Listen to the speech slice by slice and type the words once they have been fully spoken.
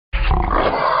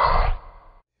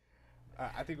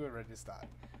I think we're ready to start.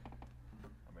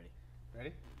 I'm ready.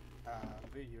 Ready?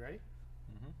 Vu, you ready?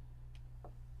 Mm-hmm.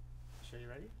 Sure you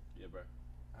ready? Yeah, bro.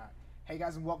 Alright. Hey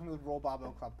guys, and welcome to the Raw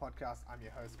Barbell Club podcast. I'm your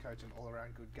host, coach, and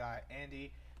all-around good guy,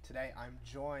 Andy. Today I'm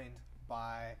joined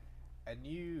by a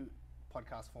new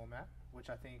podcast format,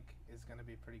 which I think is going to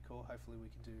be pretty cool. Hopefully we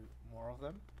can do more of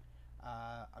them.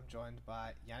 I'm joined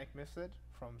by Yannick Mifsud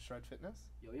from Shred Fitness.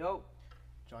 Yo, yo.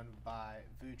 Joined by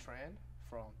Tran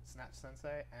from Snatch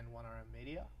Sensei and One RM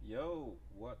Media. Yo,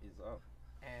 what is up?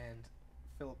 And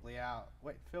Phillip Liao.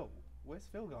 Wait, Phil. Where's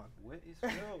Phil gone? Where is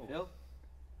Phil?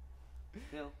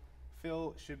 Phil.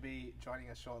 Phil should be joining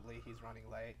us shortly. He's running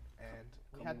late, and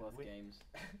Commonwealth Games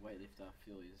weightlifter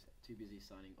Phil is too busy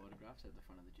signing autographs at the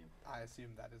front of the gym. I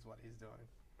assume that is what he's doing.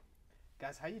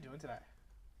 Guys, how you doing today?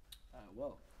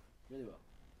 Well, really well.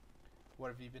 What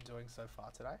have you been doing so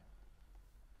far today?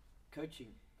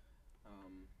 Coaching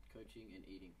and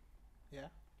eating.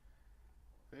 Yeah.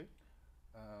 Who?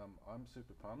 I'm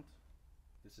super pumped.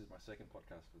 This is my second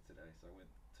podcast for today, so I went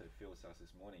to Phil's house this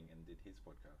morning and did his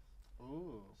podcast.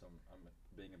 Ooh. So I'm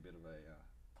being a bit of a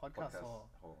Podcast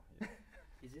whore. Yeah.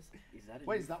 Is that a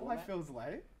Wait, new is that format? why Phil's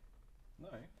late? No,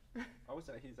 I was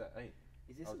at his at 8.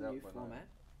 Is this I was a out new by 9. format?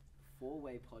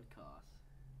 4-way podcast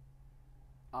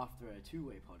after a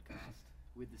 2-way podcast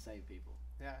with the same people.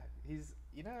 Yeah, he's,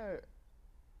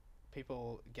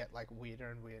 people get like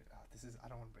weirder and weird. I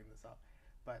don't want to bring this up,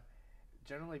 but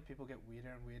generally people get weirder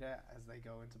and weirder as they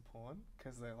go into porn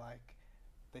because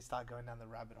they start going down the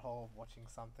rabbit hole of watching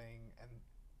something and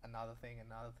another thing, and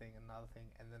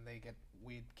then they get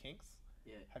weird kinks.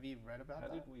 Yeah. Have you read about How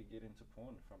that? did we get into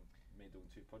porn from me doing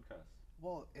 2 podcasts?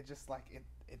 Well, it just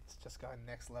it's just going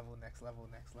next level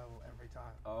every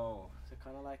time. Oh, So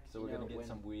kind of like, so we're gonna get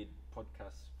some weird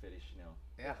podcast fetish now.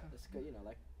 Yeah. Let's go,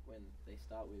 like when they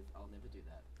start with, I'll never do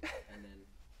that. And then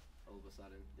all of a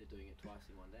sudden they're doing it twice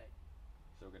in one day.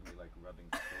 So we're gonna be like rubbing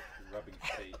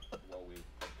feet while we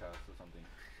podcast or something.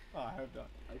 Oh, I hope not.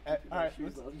 Alright,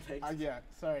 Yeah,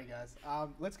 sorry guys.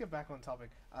 Let's get back on topic.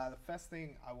 The first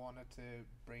thing I wanted to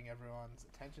bring everyone's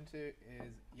attention to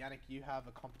is, Yannick, you have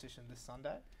a competition this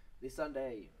Sunday. This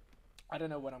Sunday. I don't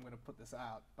know when I'm going to put this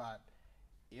out, but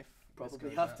if this Probably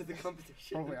goes after out- the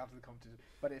competition. Probably after the competition.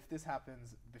 But if this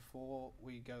happens before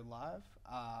we go live,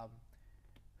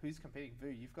 who's competing? Vu,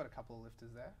 you've got a couple of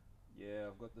lifters there. Yeah,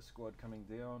 I've got the squad coming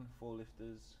down, 4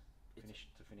 lifters, to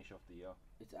finish off the year.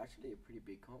 It's actually a pretty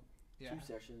big comp. Yeah. 2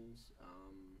 sessions.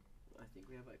 I think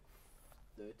we have like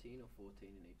 13 or 14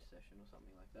 in each session or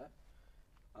something like that.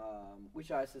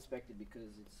 Which I suspected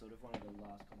because it's sort of one of the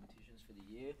last competitions for the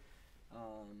year.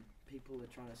 People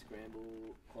are trying to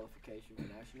scramble qualification for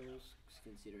nationals,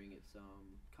 considering its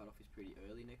cutoff is pretty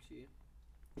early next year.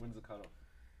 When's the cutoff?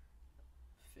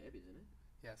 Feb, isn't it?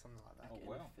 Yeah, something like that. Oh, End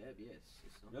wow. of Feb, yes.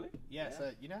 It's not Really? Yeah, so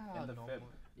you know how End of Feb.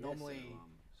 normally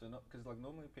So not because like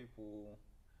normally people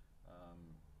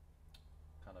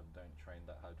kind of don't train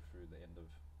that hard through the end of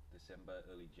December,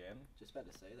 early Jan. just about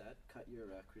to say that. Cut your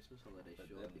Christmas holiday But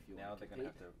short then if you now want to they're gonna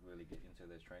compete. have to really get into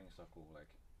their training cycle like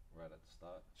right at the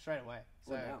start. straight away.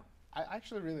 So Well, now. I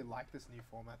actually really like this new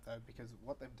format though, because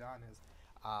what they've done is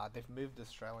they've moved the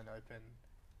Australian Open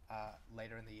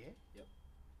later in the year. Yep.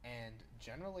 And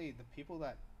generally the people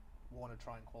that want to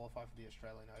try and qualify for the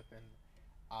Australian Open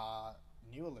are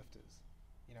newer lifters.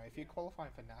 You know, if you're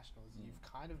qualifying for nationals, you've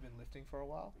kind of been lifting for a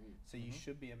while, so you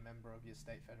should be a member of your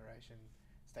state federation,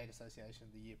 state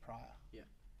association the year prior. Yeah.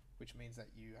 Which means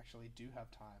that you actually do have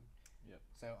time. Yep.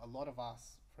 So a lot of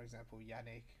us, for example,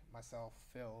 Yannick, myself,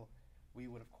 Phil,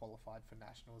 we would have qualified for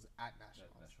nationals at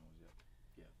nationals. Nationals,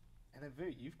 yeah. And then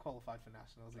Vu, you've qualified for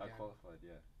nationals I again. qualified,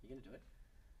 yeah. You gonna do it?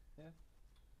 Yeah.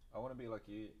 I want to be like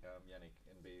you, Yannick,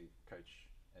 and be coach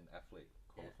and athlete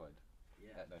qualified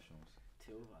Yeah. at nationals.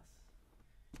 2 of us.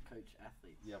 Coach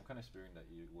athletes. Yeah, I'm kind of spearing that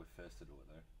you were first to do it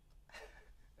though.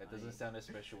 It I- doesn't sound as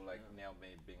special like No. now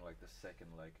me being like the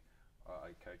second, like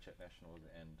I coach at nationals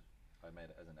and I made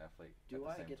it as an athlete Do at the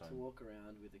I same get time. to walk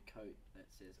around with a coat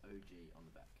that says OG on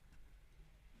the back?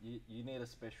 You need a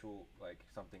special like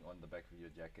something on the back of your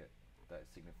jacket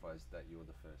that signifies that you were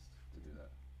the first to do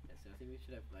that. Yeah, so I think we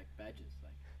should have like badges,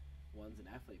 like one's an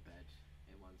athlete badge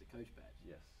and one's a coach badge.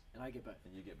 Yes. And I get both.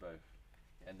 And you get both.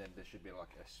 And then there should be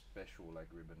like a special like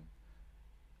ribbon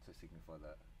to signify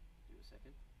that. Do a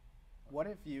second. What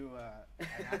if you were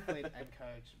an athlete and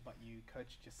coach, but you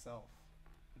coached yourself?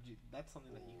 That's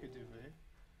something that you could do, Vu.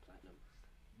 Platinum.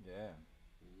 Yeah.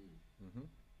 Mhm.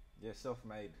 Yeah,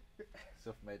 self-made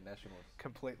nationals.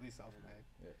 Completely self-made.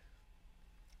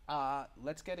 Yeah.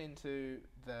 Let's get into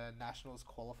the nationals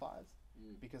qualifiers,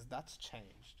 because that's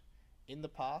changed. In the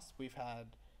past, we've had,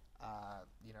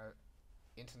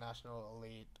 international,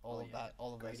 elite, all Oh, of yeah. that,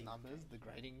 all of those Grading numbers, changed, the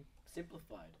yeah. grading.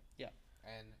 Simplified.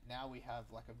 And now we have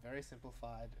like a very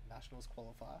simplified nationals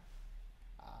qualifier.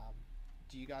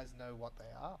 Do you guys know what they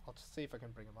are? I'll just see if I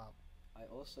can bring them up. I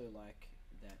also like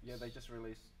that. Yeah, they just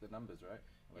released the numbers, right?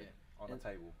 Like, Yeah. on a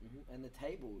table. And the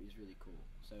table is really cool.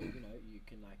 So you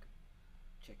can like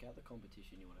check out the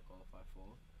competition you want to qualify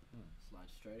for, slide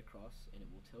straight across, and it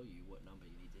will tell you what number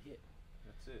you need to hit.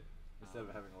 That's it. Instead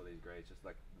of having all these grades, just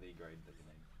like the grade that you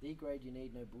need. The grade you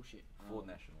need, no bullshit. For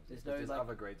nationals. There's Because no, there's like-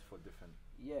 other grades for different.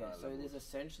 Yeah, so there's levels.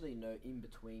 essentially no in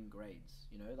between grades.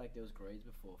 Like there was grades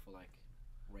before for like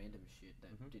random shit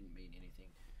that didn't mean anything.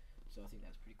 So I think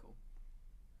that's pretty cool.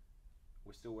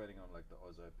 We're still waiting on like the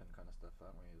Oz Open kind of stuff,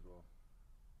 aren't we, as well?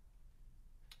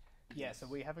 Yeah, so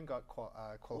we haven't got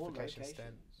qualification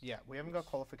standards. locations. Yeah, we haven't got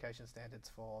qualification standards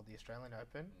for the Australian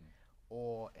Open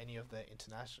or any of the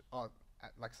international,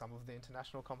 like some of the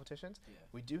international competitions. Yeah.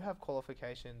 We do have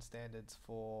qualification standards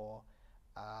for,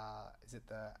 is it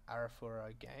the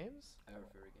Arafura Games?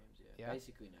 Arafura Games, yeah. Yeah.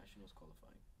 Basically nationals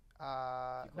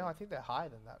qualifying. No, I think they're higher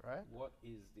than that, right? What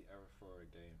is the Arafura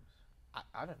Games?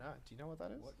 I don't know. Do you know what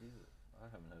that is? What is it? I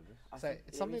haven't heard of this. I So think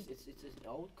it's something- it's an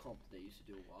old comp that they used to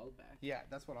do a while back. Yeah,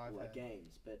 that's what I've Like heard.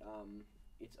 games, but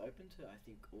it's open to I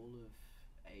think all of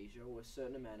Asia or a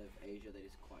certain amount of Asia that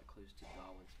is quite close to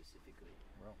Darwin specifically.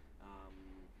 Well,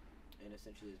 And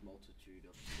essentially there's multitude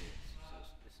of sports, so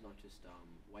it's not just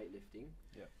weightlifting.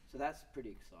 Yeah. So that's pretty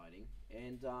exciting,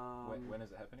 and when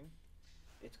is it happening?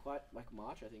 it's quite like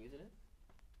March, I think, isn't it?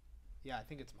 Yeah, I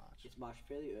think it's March. It's March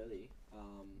fairly early.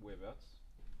 Whereabouts?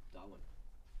 Darwin.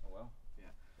 Oh wow.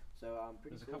 So pretty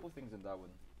There's a cool. couple of things in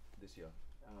Darwin this year.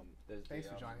 There's Thanks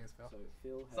the, for joining us, Phil. So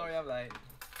Phil has, Sorry I'm late.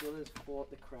 Phil has fought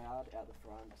the crowd out the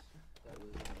front. That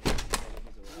was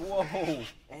Whoa!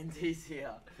 and he's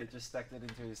here. He just stacked it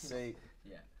into his seat.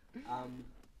 Yeah.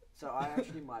 So I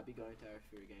actually might be going to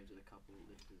Arafura Games with a couple of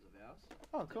lifters of ours.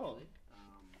 Oh, cool. actually.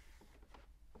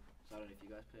 So I don't know if you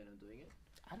guys plan on doing it.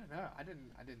 I don't know. I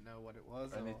didn't know what it was.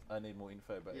 I need more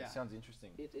info, but Yeah. it sounds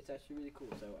interesting. It's actually really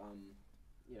cool. So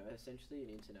essentially an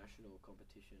international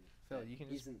competition. Phil, that you can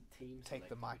just isn't team take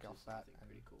the selected, mic which off is, that I think, and-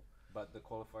 pretty cool. But the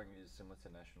qualifying is similar to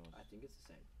nationals. I think it's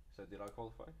the same. So did I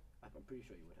qualify? I'm pretty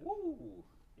sure you would have. Woo!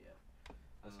 Yeah.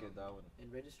 Let's get Darwin. And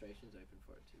registration's open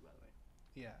for it too, by the way.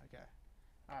 Yeah. Okay.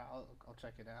 Alright, I'll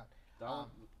check it out.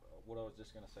 Darwin. What I was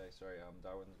just gonna say. Sorry.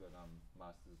 Darwin's got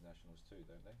Masters Nationals too,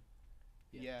 don't they?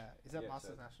 Yeah. Is that Yeah,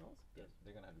 Masters so- Nationals? Yes.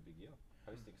 They're gonna have a big year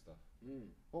hosting stuff.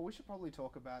 Well, we should probably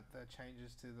talk about the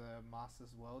changes to the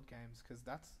Masters World Games because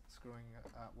that's screwing.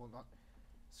 Well, not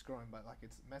screwing, but like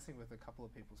it's messing with a couple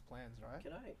of people's plans, right?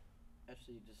 Can I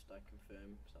actually just like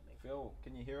confirm something? Phil,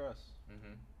 can you hear us?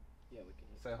 Mm-hmm. Yeah, we can.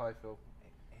 Say hi, Phil.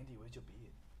 Andy, where's your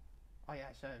beard? Oh yeah,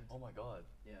 I shaved. Oh my god.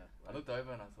 Yeah. I looked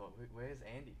over and I thought, Where's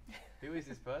Andy? Who is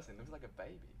this person? Looks like a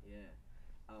baby. Yeah.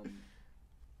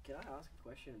 Can I ask a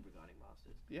question regarding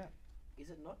Masters? Yeah. Is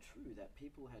it not true that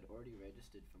people had already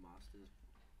registered for Masters?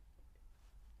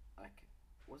 Like,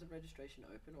 wasn't registration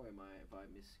open, or have I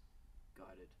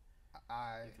misguided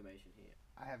I information here?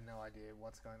 I have no idea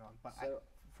what's going on, but So-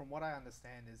 from what I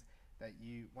understand is that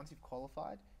once you've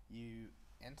qualified, you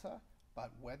enter,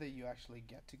 but whether you actually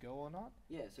get to go or not,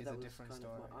 Yeah, so is that a was different kind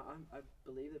story. of I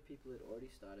believe that people had already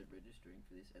started registering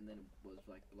for this, and then it was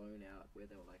like blown out where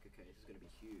they were like, okay, this is going to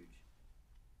be huge.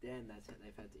 Then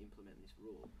they've had to implement this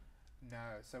rule.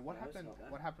 No. So what No, it's happened? not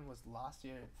that. What happened was last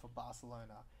year for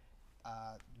Barcelona,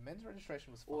 men's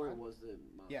registration was fine. Or it was the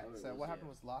Yeah. So what happened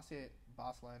was last year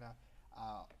Barcelona,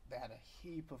 they had a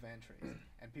heap of entries,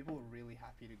 and people were really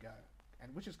happy to go,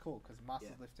 and which is cool because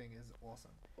masters Yeah. lifting is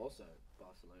awesome. Also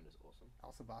Barcelona's awesome.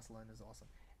 Also, Barcelona is awesome,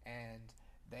 and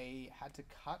they had to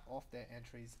cut off their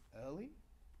entries early,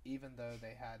 even though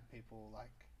they had people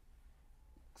like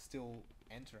still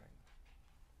entering.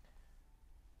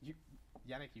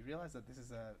 Yannick, you realize that this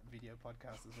is a video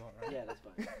podcast as well, right? Yeah, that's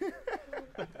fine.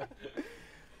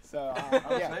 So I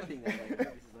was yeah. hoping that like, this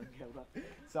is on camera.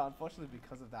 So unfortunately,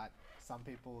 because of that, some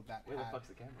people that Where the had fuck's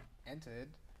the camera? entered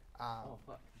Oh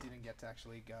fuck. didn't get to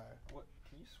actually go. What?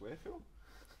 Can you swear, Phil?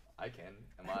 I can.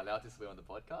 Am I allowed to swear on the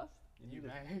podcast? You need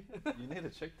may. to- You need to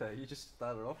check that. You just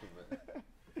started off with it.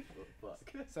 Well,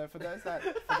 fuck. So for those that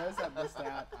missed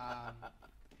out,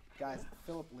 guys,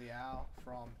 Phillip Liao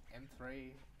from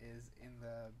M3 is in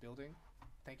the building.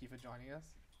 Thank you for joining us.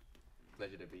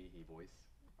 Pleasure to be here, boys.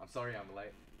 I'm sorry I'm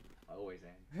late. I always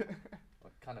am.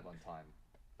 I'm kind of on time,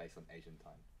 based on Asian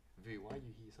time. Vu, why are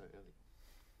you here so early?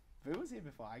 Vu was here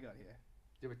before I got here.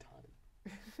 You're retarded.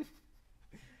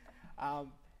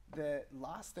 The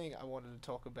last thing I wanted to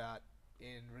talk about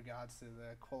in regards to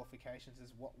the qualifications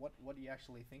is what do you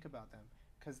actually think about them?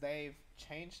 Because they've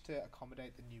changed to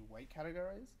accommodate the new weight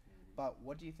categories, but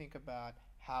what do you think about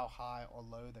how high or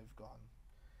low they've gone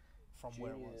from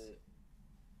where it was?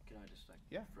 Can I just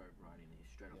Yeah. throw it right in here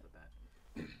straight off the bat?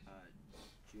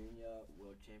 Junior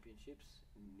World Championships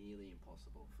nearly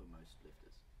impossible for most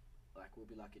lifters. Like we'll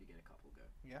be lucky to get a couple go.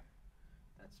 Yeah.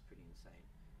 That's pretty insane.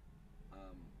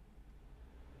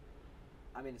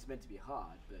 I mean, it's meant to be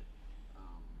hard, but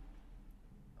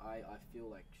I feel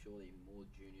like surely more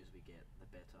juniors we get, the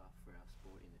better for our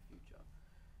sport in the future.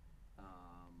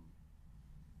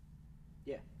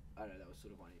 Yeah, I don't know, that was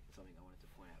sort of something I wanted to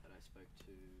point out that I spoke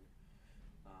to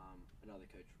another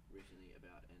coach recently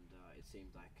about, and it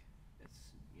seemed like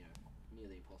it's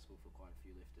nearly impossible for quite a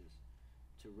few lifters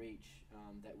to reach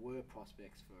that were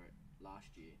prospects for it last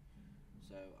year.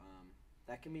 So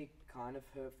that can be kind of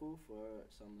hurtful for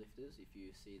some lifters if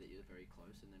you see that you're very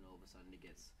close and then all of a sudden it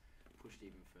gets pushed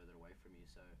even further away from you.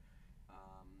 So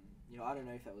I don't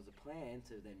know if that was a plan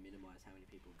to then minimize how many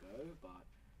people go, but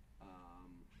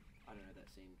I don't know, that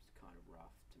seems kind of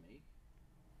rough to me.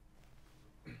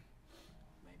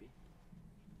 Maybe.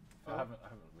 I haven't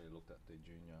really looked at the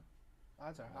junior. I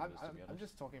don't know. numbers, to be I'm honest.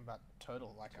 just talking about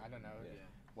total. Like, I don't know Yeah.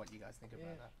 what you guys think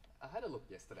about that. I had a look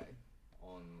yesterday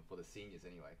for the seniors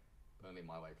anyway. Only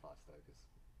my weight class though, because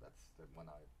that's the one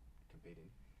I compete in.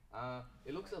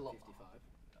 It looks a lot. 55.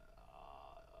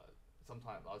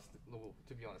 Sometimes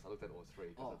to be honest, I looked at all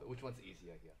three. Which one's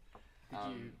easier here? Did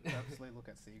you purposely look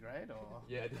at C grade or?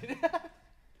 Yeah. I did.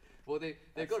 Well, they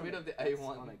That's got on rid a- of the that's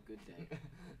A1. on a good day.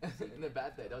 In a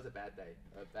bad day. That was a bad day.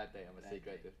 A bad day. I'm a Bad C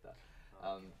grade day. lifter.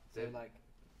 So they're- like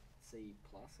C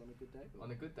plus on a good day?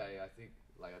 On a good day, I think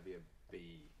like I'd be a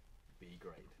B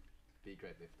grade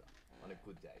lifter. On a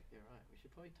good day. Yeah, right. We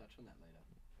should probably touch on that later.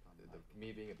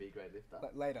 Me being a B grade lifter.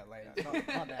 Later,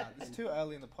 not now. It's too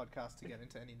early in the podcast to get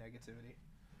into any negativity.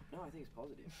 No, I think it's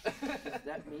positive.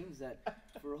 That means that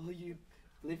for all you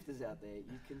lifters out there,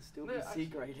 you can still No, be actually-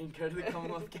 C grade and go to the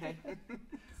Commonwealth Games.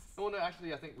 Well, no,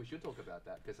 actually, I think we should talk about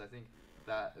that because I think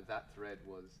that thread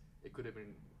it could have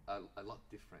been a lot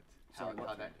different. Sorry, how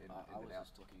what that thread? I was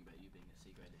just talking about you being a C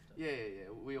grade lifter.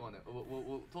 Yeah. We want to.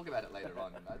 We'll talk about it later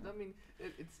on. I mean,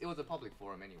 it was a public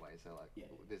forum anyway, so like, Yeah.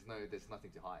 there's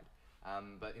nothing to hide.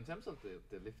 But in terms of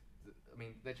the lift, I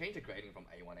mean, they changed the grading from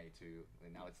A1, A2,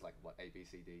 and now it's like what A, B,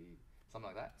 C, D, something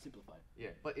like that. Simplified. Yeah,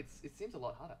 but it seems a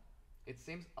lot harder. It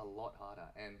seems a lot harder,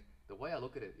 and the way I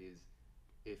look at it is,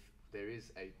 if there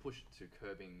is a push to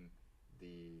curbing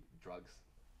the drugs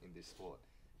in this sport,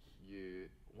 you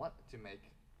want to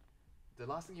make the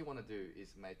last thing you want to do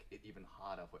is make it even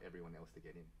harder for everyone else to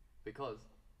get in, because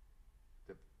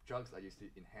the drugs are used to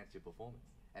enhance your performance,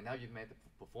 and now you've made the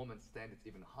performance standards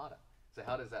even harder. So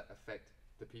how does that affect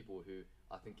the people who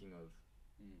are thinking of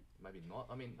maybe not?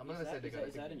 I mean, I'm not going to say they're going to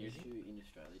Is that think an using. issue in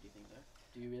Australia, do you think, though?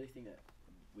 Do you really think that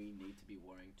we need to be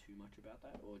worrying too much about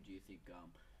that? Or do you think...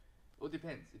 Well, it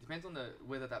depends. It depends on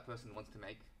whether that person wants to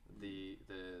make the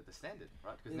standard,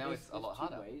 right? Because now it's a lot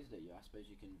harder. There's two ways that I suppose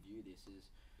you can view this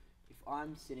is, if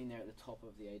I'm sitting there at the top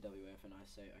of the AWF and I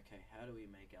say, okay, how do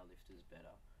we make our lifters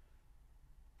better?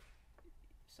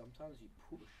 Sometimes you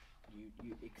push.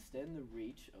 You extend the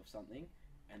reach of something,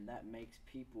 and that makes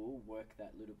people work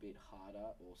that little bit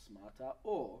harder or smarter,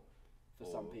 or for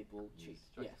some Or people cheat. use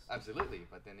drugs. Yes. Absolutely.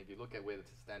 But then if you look at where the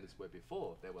standards were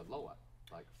before, they were lower.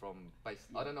 Like from base,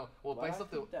 I Yeah. don't know. Well, But based I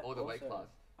off the think that all the weight also- class.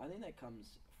 I think that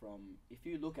comes from, if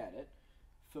you look at it,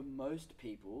 for most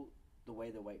people, the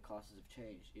way the weight classes have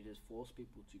changed, it has forced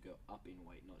people to go up in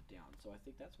weight, not down. So I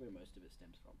think that's where most of it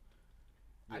stems from.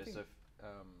 I Yeah, think- so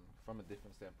from a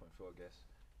different standpoint, Phil, I guess,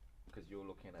 because you're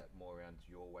looking at more around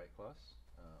your weight class.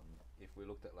 If we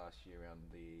looked at last year around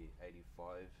the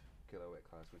 85 kilo weight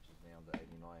class, which is now the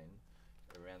 89,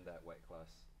 around that weight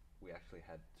class, we actually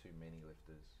had too many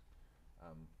lifters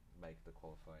make the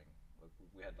qualifying. Like,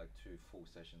 we had like 2 full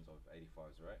sessions of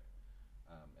 85s, right?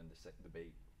 And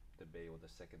the B or the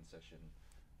second session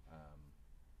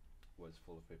was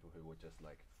full of people who were just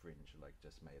like fringe, like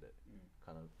just made it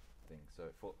kind of thing. So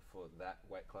for that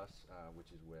weight class,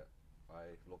 which is where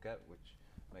I look at, which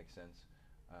makes sense,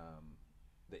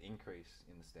 the increase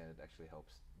in the standard actually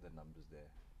helps the numbers there,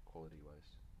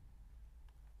 quality-wise.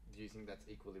 Do you think that's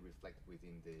equally reflected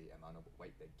within the amount of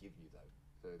weight they give you, though?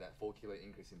 So that 4 kilo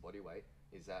increase in body weight,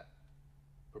 is that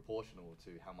proportional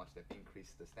to how much they've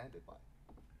increased the standard by?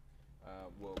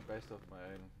 Well, based off my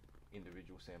own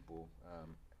individual sample,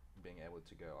 being able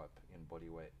to go up in body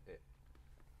weight, it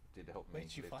did help me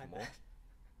Where'd you lift find more,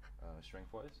 that?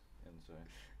 strength-wise, and so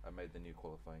I made the new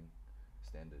qualifying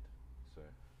standard. So,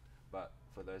 but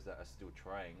for those that are still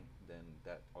trying, then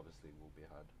that obviously will be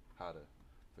harder,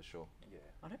 for sure. Yeah.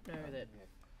 I don't know that.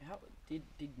 How did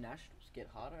nationals get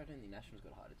harder? I don't think nationals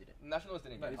got harder, did it? Nationals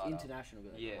didn't It get was harder. international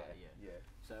got Yeah. harder. Yeah.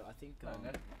 So I think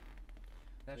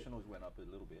Nationals went up a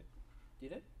little bit,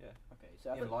 did it? yeah, Okay. So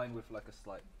I in think line with like a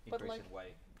slight But increase like, in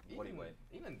weight, body weight.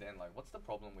 Even then, like, what's the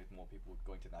problem with more people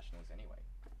going to nationals anyway?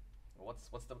 What's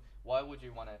the why would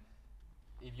you want to?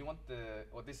 If you want the,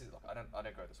 or this is, look, I don't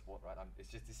go to sport, right?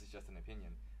 This is just an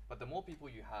opinion. But the more people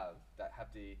you have that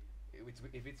have the,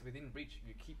 if it's within reach,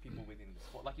 you keep people within the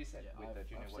sport, like you said, with the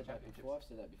junior I've world said that championships. before. I've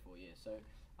said that before. Yeah. So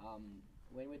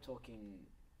when we're talking,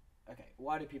 okay,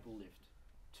 why do people lift?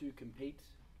 To compete,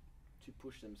 to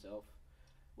push themselves.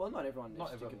 Well, not everyone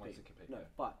Not lifts everyone to compete. wants to compete, No,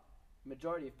 yeah. but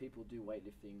majority of people do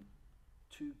weightlifting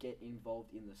to get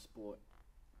involved in the sport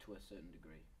to a certain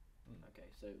degree. Okay,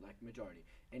 so like majority.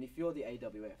 And if you're the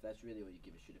AWF, that's really all you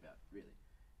give a shit about, really.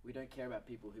 We don't care about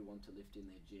people who want to lift in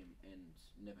their gym and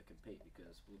never compete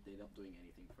because, well, they're not doing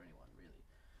anything for anyone, really.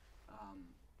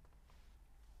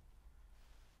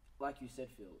 Like you said,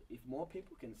 Phil, if more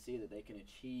people can see that they can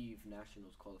achieve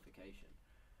nationals qualification,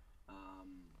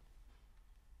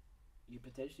 you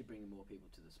potentially bring more people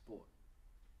to the sport.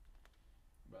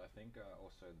 But I think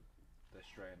also the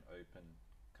Australian Open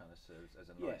kind of serves as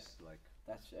a Yeah. nice like.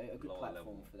 That's a good Lower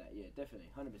platform level. for that. Yeah, definitely,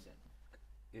 100%.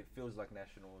 It feels like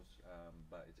nationals,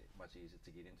 but it's much easier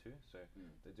to get into. So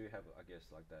they do have, I guess,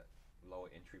 like that lower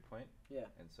entry point. Yeah.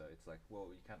 And so it's like,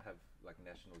 well, you can't have like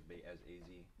nationals be as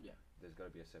easy. Yeah. There's got to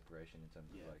be a separation in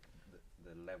terms Yeah. of like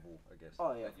the level, I guess.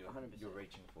 Oh, yeah, that 100%. you're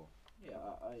reaching for. Yeah,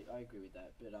 I agree with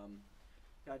that. But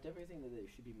yeah, I definitely think that there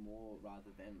should be more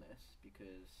rather than less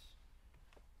because,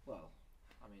 well,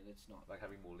 I mean, let's not. Like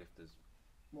having more lifters.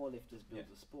 More lifters builds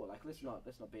Yeah. the sport. Like let's not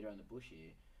beat around the bush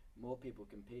here. More people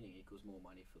competing equals more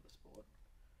money for the sport.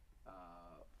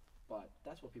 But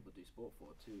that's what people do sport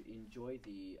for, to enjoy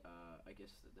the I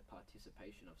guess the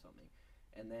participation of something.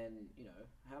 And then, you know,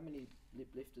 how many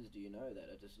lifters do you know that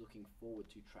are just looking forward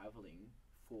to travelling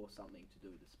for something to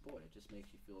do with the sport? It just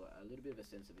makes you feel a little bit of a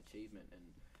sense of achievement and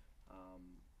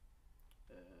I'm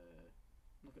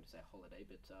not going to say holiday,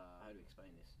 but how to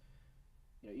explain this?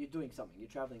 You know, you're doing something, you're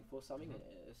travelling for something,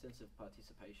 a sense of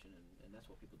participation, and that's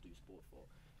what people do sport for.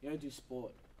 You don't do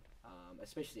sport,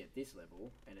 especially at this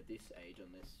level and at this age,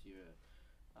 unless you're,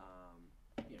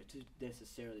 you know, to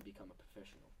necessarily become a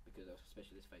professional. Because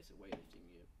especially, let's face it, weightlifting,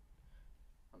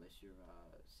 unless you're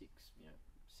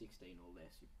 16 or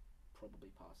less, you probably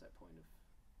past that point of,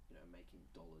 you know, making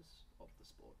dollars off the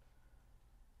sport.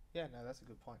 Yeah, no, that's a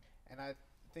good point. And I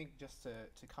think just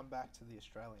to come back to the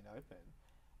Australian Open,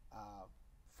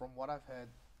 from what I've heard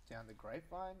down the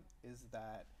grapevine is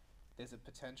that there's a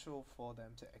potential for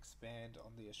them to expand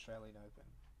on the Australian Open.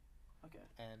 Okay.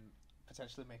 And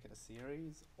potentially make it a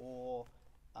series or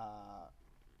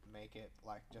make it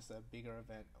like just a bigger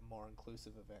event, a more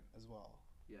inclusive event as well.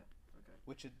 Yeah. Okay.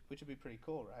 Which would be pretty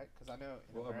cool, right? Because I know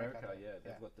in America, America, yeah,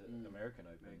 they've got the American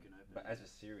Open, American Open, but yeah. as a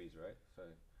series, right? So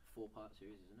 4-part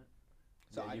series, isn't it?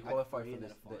 So yeah, I- you I- qualify three for and then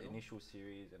this, a the final. initial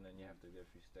series, and then you have to go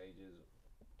through stages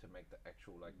to make the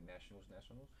actual like nationals.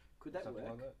 Could that something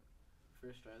work like that. for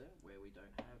Australia, where we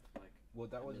don't have like? Well,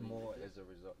 that a was million more lifters? as a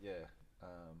result, yeah.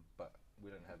 But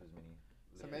we don't have as many.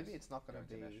 So lifters maybe it's not going to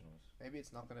going be nationals. maybe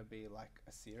it's not going to be like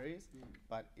a series,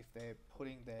 but if they're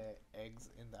putting their eggs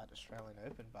in that Australian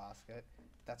Open basket,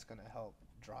 that's going to help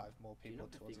drive more Do you people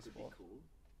not towards think the would sport. be cool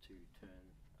to turn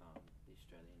the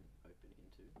Australian Open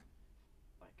into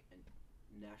like a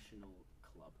national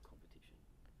club competition?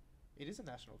 It is a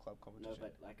national club No, competition.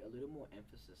 but like a little more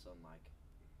emphasis on like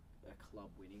a club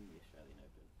winning the Australian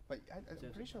Open. But I'm terms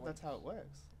of pretty sure that's how it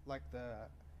points. works.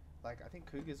 Like I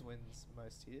think Cougars wins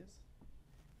most years,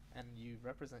 and you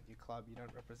represent your club. You don't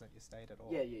represent your state at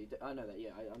all. Yeah, I know that.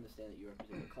 Yeah, I understand that you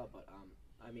represent the club, but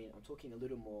I mean, I'm talking a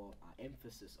little more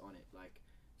emphasis on it. Like,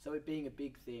 so it being a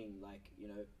big thing, like, you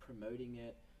know, promoting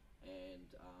it and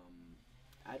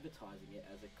advertising it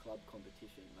as a club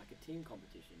competition, like a team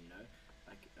competition. You know,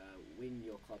 like win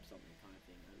your club something kind of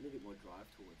thing. A little bit more drive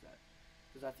towards that,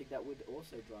 because I think that would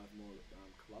also drive more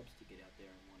clubs to get out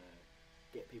there and want to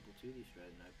get people to the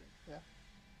Australian Open. Yeah.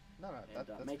 No, And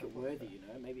that's make it completely worthy, fair. you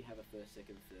know, maybe have a first,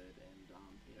 second, third, and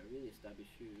you know, really establish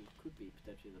who could be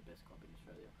potentially the best club in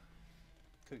Australia.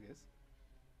 Cougars.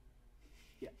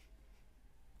 Yeah.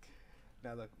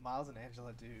 Now look, Miles and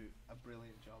Angela do a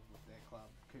brilliant job with their club,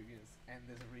 Cougars, and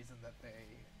there's a reason that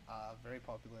they are very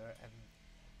popular and,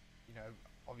 you know,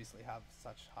 obviously have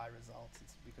such high results.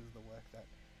 It's because of the work that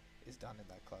is done in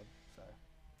that club. So,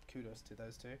 kudos to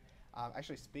those two.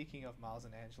 Actually, speaking of Miles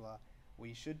and Angela,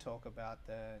 we should talk about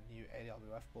the new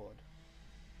AWF board.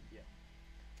 Yeah.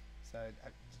 So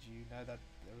did you know that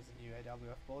there was a new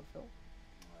AWF board, Phil?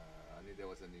 I knew there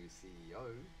was a new CEO.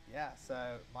 Yeah,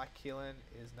 so Mike Keelan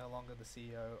is no longer the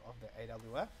CEO of the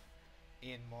AWF.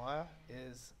 Ian Moyer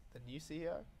is the new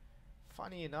CEO.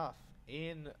 Funny enough,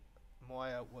 Ian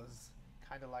Moyer was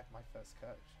kind of like my first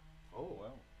coach. Oh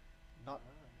wow. Not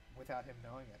without him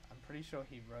knowing it. I'm pretty sure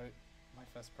he wrote my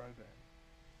first program.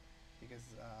 Because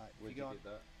Where'd you get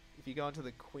that? if you go onto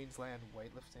the Queensland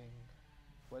weightlifting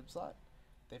website,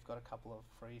 they've got a couple of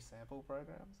free sample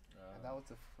programs. And that was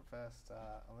the first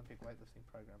Olympic weightlifting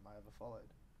program I ever followed.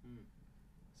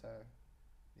 So,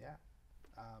 yeah.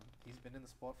 He's been in the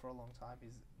sport for a long time.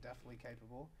 He's definitely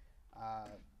capable.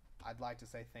 I'd like to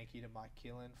say thank you to Mike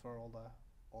Keelan for all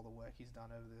the work he's done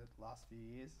over the last few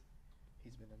years.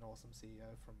 He's been an awesome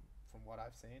CEO from what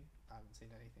I've seen. I haven't seen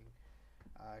anything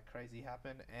crazy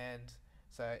happen. And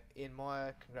so, Ian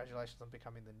Moyer, congratulations on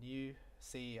becoming the new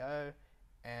CEO.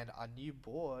 And our new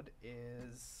board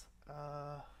is...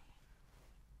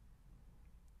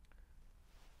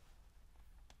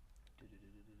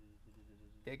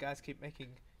 yeah, guys, keep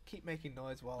making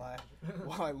noise while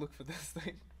I look for this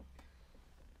thing.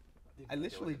 I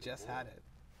literally just had it.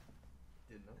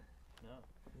 Didn't know. No,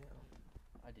 Yeah.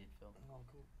 I did, Phil. Oh,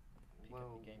 cool. Pick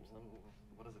up the games number.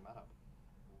 What does it matter?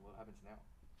 What happens now?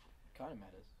 Kind of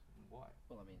matters. Why?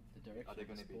 Well, I mean, the direction Are there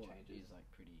of the gonna be sport changes? is like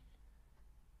pretty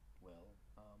well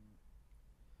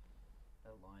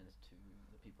aligned to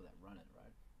the people that run it,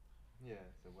 right? Yeah.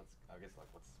 So what's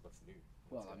new?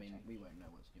 Well, What's I gonna mean, change? we won't know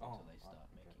what's new Oh, until they start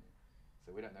okay. making So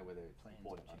we don't know whether it's plans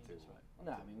important and changes, until. right?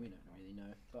 No, I mean, we don't really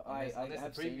know. But Unless- I unless the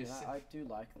have seen previous- that. I do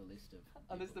like the list of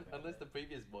Unless people the around there.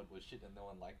 previous board was shit and no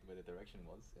one liked where the direction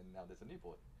was, and now there's a new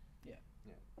board. Yeah.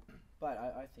 Yeah. But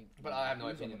I think. But I have no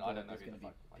who's on the opinion. I board, don't know There's who going the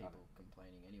to be fuck- like, I people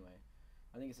complaining anyway.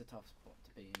 I think it's a tough spot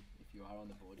to be in if you are on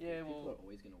the board. 'Cause Yeah, people well, are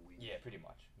always going to win. Yeah, pretty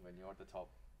much. When you're at the top,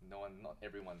 not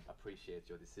everyone appreciates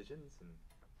your decisions, and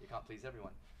you can't please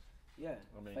everyone. Yeah.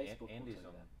 I mean, Facebook will Andy's tell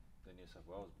on you that. the New South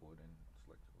Wales board, and it's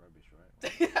like rubbish,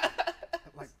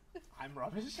 right? Like, I'm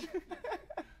rubbish.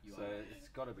 You So are. it's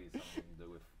got to be something to do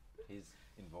with his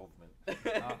involvement.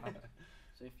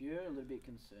 So if you're a little bit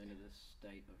concerned of the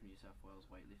state of New South Wales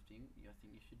weightlifting, I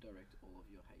think you should direct all of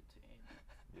your hate to Andy.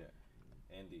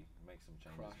 Yeah, Andy, make some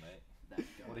changes, Crush mate. that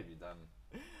guy. What have you done?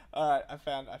 All right, I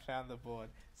found the board.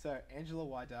 So Angela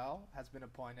Wydell has been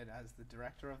appointed as the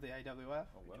director of the AWF.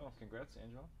 Oh well, congrats,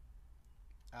 Angela.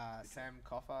 Sam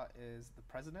Coffer is the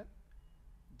president.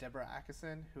 Deborah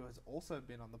Ackerson, who has also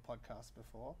been on the podcast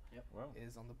before, Well,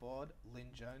 is on the board.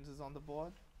 Lynn Jones is on the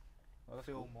board. oh, that's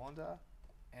Phil cool. Maunder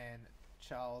and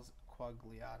Charles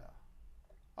Quagliata.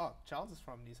 Oh, Charles is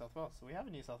from New South Wales, so we have a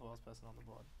New South Wales person on the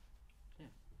board. Yeah.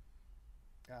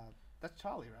 That's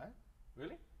Charlie, right?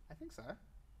 Really? I think so.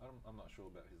 I'm not sure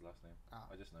about his last name. Ah.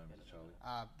 I just know him Yeah, as no, no,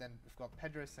 Charlie. Then we've got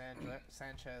Pedro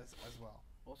Sanchez as well.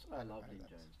 Also, I I don't love know Lynn that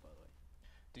Jones, by the way.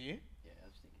 Do you? Yeah, I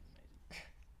just think he's amazing.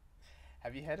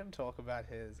 Have you heard him talk about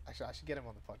his... Actually, I should get him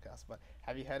on the podcast, but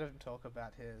have you heard him talk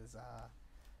about his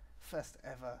first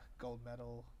ever gold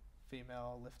medal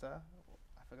female lifter?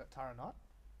 I forgot, Tara Knott?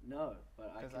 No,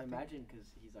 but I 'Cause can I think- imagine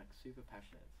because he's like super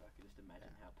passionate, so I can just imagine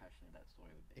Yeah. how passionate that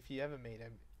story would be. If you ever meet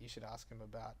him, you should ask him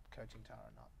about coaching Tara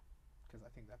Knott, because I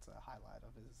think that's a highlight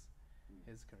of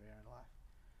his career in life.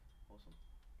 Awesome.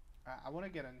 I want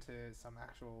to get into some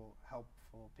actual help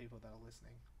for people that are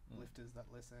listening, lifters that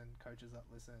listen, coaches that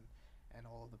listen, and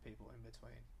all of the people in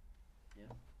between. Yeah.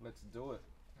 Let's do it.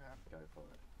 Yeah. Go for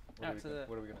it. Yeah, so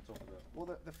What are we going to talk about?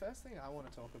 Well, the first thing I want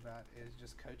to talk about is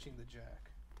just coaching the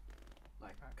jerk.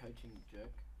 Like coaching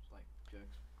jerk, like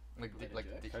jerks. Like, people that are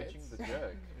like jerks, Coaching the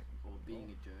jerk. or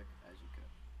being a jerk as you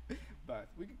coach. Both.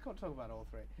 We could talk about all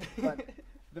three. But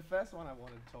the first one I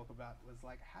wanted to talk about was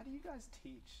like, how do you guys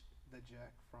teach the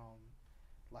jerk from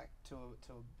like to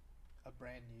a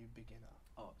brand new beginner?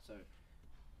 Oh, so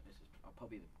this is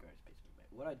probably the gross piece of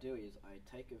advice. What I do is I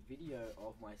take a video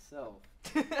of myself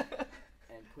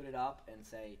and put it up and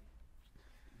say,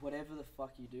 whatever the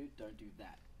fuck you do, don't do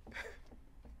that.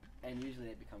 And usually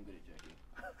they become good at jerking.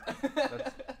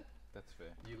 That's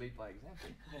fair. You lead by example.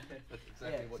 That's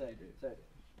exactly what so, you do. So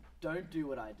don't do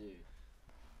what I do,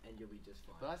 and you'll be just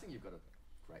fine. But I think you've got a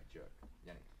great jerk,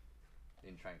 Yannick,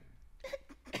 in training.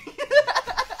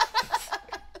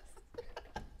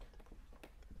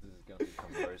 This is going to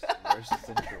become roast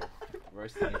central.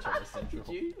 Roasting each other central.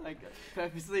 Did you like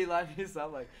purposely line this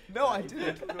up like? No, I if you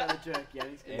didn't. talk about the jerk, yeah,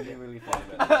 he's gonna Andy get really thought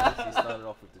about this. He started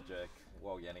off with the jerk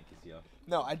while Yannick is here.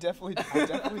 No, I definitely Like,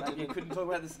 you didn't. couldn't talk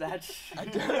about the snatch.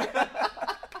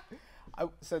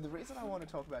 So the reason I want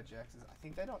to talk about jerks is I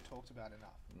think they're not talked about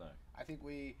enough. No. I think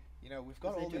we've got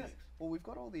Because all they're these. jerks. Well, we've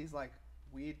got all these like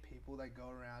weird people that go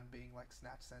around being like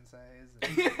Snatch Senseis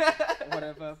and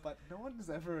whatever, but no one's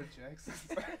ever a jerk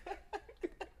sensei.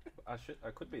 I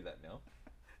could be that now,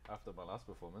 after my last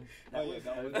performance. That Oh, yeah, was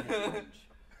that was- overmatch,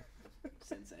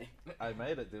 Sensei. I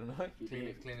made it, didn't I? You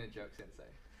did. Clean and jerk sensei.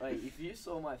 Wait, if you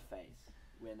saw my face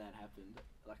when that happened,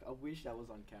 like I wish that was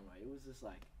on camera. It was just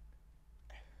like,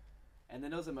 and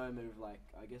then there was a moment of like,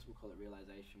 I guess we'll call it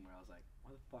realization, where I was like,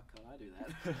 why the fuck can't I do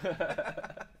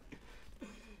that?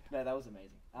 No, that was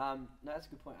amazing. No, that's a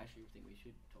good point. I actually think we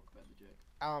should talk about the jerk.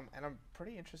 And I'm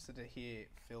pretty interested to hear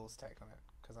Phil's take on it,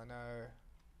 because I know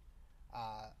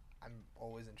I'm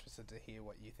always interested to hear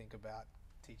what you think about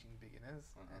teaching beginners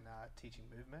and teaching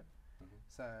movement.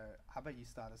 So how about you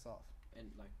start us off? And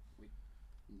like, we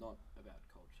not about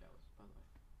cold showers, by the way.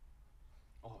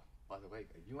 Oh, by the way,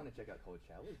 if you want to check out cold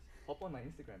showers, hop on my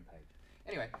Instagram page.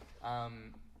 Anyway,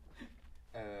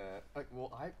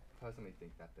 well, I personally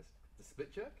think that the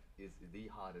split jerk is the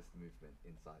hardest movement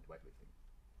inside weightlifting.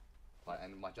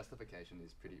 And my justification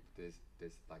is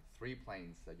there's like 3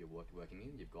 planes that you're working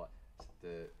in. You've got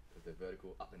the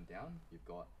vertical up and down, you've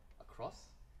got a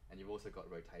cross, and you've also got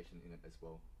rotation in it as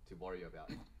well to worry about.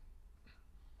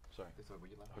 Sorry. Sorry, were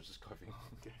you I laughing? was just coughing.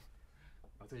 Okay.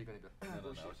 I thought you were going to go.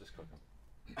 No, I was just coughing.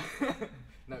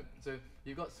 No, so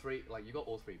you've got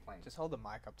all 3 planes. Just hold the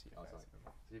mic up to you. Oh, sorry.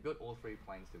 So you've got all 3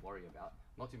 planes to worry about.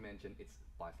 Not to mention, it's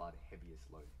by far the heaviest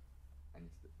load, and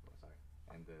it's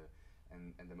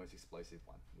the most explosive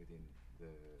one within the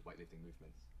weightlifting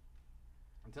movements.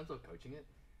 In terms of coaching it,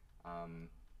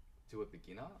 to a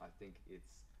beginner, I think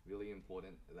it's really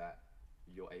important that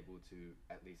you're able to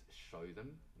at least show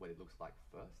them what it looks like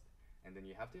first, and then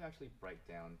you have to actually break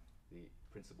down the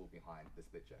principle behind the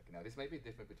split jerk. Now, this may be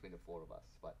different between the 4 of us,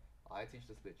 but I teach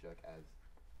the split jerk as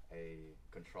a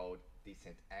controlled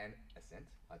descent and ascent.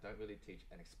 I don't really teach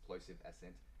an explosive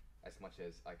ascent as much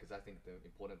as, because I think the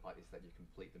important part is that you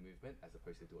complete the movement as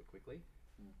opposed to do it quickly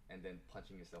and then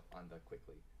punching yourself under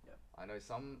quickly. Yeah. I know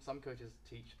some coaches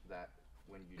teach that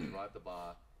when you drive the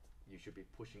bar, you should be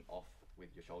pushing off with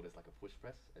your shoulders like a push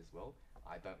press as well.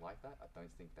 I don't like that. I don't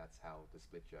think that's how the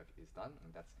split jerk is done,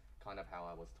 and that's kind of how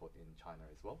I was taught in China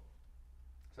as well.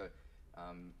 So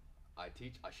I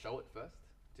show it first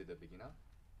to the beginner.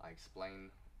 I explain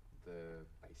the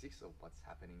basics of what's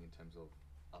happening in terms of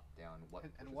up, down,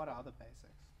 And what are the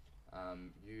basics?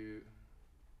 You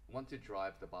want to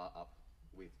drive the bar up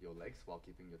with your legs while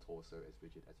keeping your torso as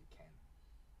rigid as you can.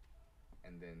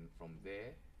 And then from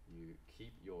there, you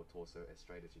keep your torso as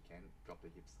straight as you can, drop the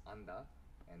hips under,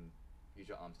 and use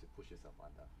your arms to push yourself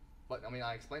under. But I mean,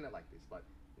 I explain it like this, but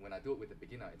when I do it with a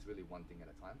beginner, it's really one thing at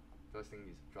a time. First thing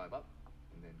is drive up,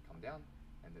 and then come down,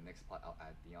 and the next part I'll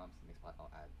add the arms, the next part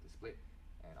I'll add the split,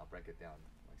 and I'll break it down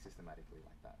like systematically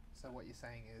like that. So what you're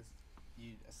saying is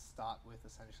you start with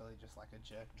essentially just like a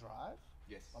jerk drive,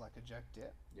 Yes. or like a jerk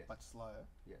dip, Yes. but slow,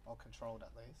 Yeah. or controlled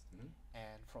at least.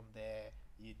 And from there,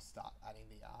 you'd start adding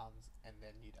the arms, and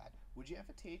then you'd add. Would you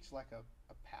ever teach like a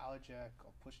power jerk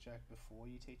or push jerk before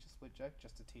you teach a split jerk,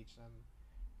 just to teach them?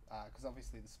 Because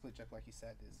obviously the split jerk, like you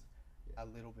said, is a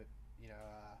little bit,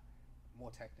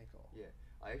 more technical. Yeah.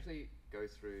 I actually go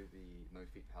through the no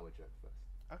feet power jerk first.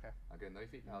 Okay. I go no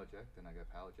feet power jerk, then I go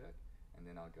power jerk, and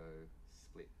then I'll go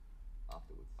split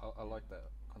afterwards. I like that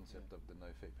concept of the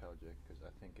no feet power jerk, because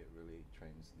I think it really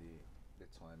trains the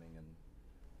timing and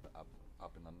the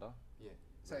up and under. Yeah.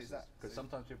 So is that Because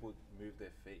sometimes people move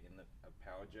their feet in a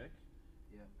power jerk,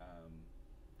 Yeah.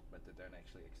 but they don't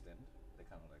actually extend. They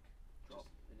kind of like Drop.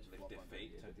 They just lift flop their under.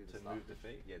 feet Yeah, they do to the move the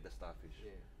starfish. feet. Yeah, the starfish.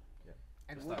 Yeah. Yeah.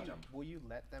 And The will star you, jump. will you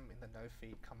let them in the no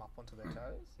feet come up onto their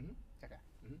toes? Okay.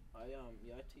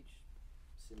 I teach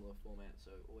similar format,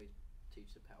 so always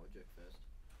teach the power jerk first.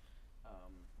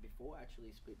 Before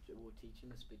actually teaching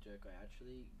the split jerk, I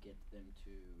actually get them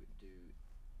to do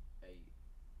a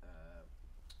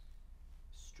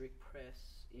strict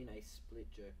press in a split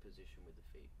jerk position with the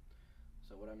feet.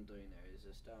 So what I'm doing there is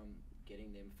just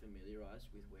getting them familiarized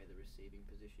with where the receiving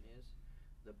position is,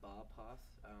 the bar path,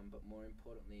 but more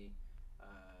importantly,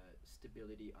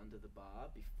 stability under the bar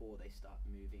before they start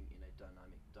moving in a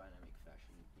dynamic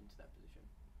fashion into that position.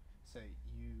 So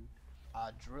you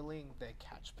are drilling their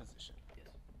catch position. Yes.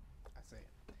 I see.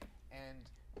 And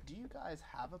do you guys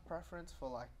have a preference for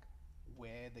like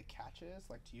where the catch is?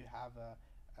 Like, do you have a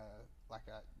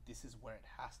this is where it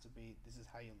has to be, this is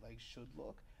how your legs should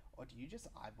look, or do you just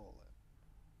eyeball it?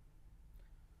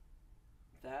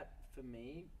 That, for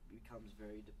me, becomes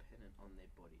very dependent on their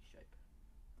body shape.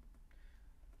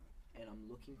 And I'm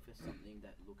looking for something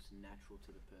that looks natural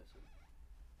to the person.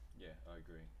 Yeah, I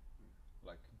agree.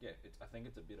 Like, yeah, I think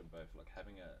it's a bit of both. Like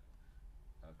having a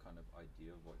kind of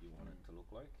idea of what you want it to look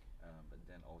like, but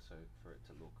then also for it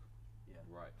to look Yeah.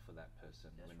 right for that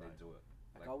person That's when right. they do it.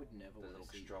 Like, I would never does it want to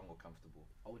look see strong or comfortable?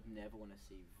 I would never want to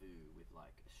see Vu with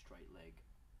like a straight leg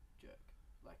jerk,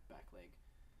 like back leg,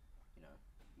 you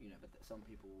know. But some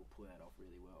people will pull that off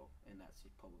really well, and that's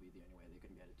probably the only way they're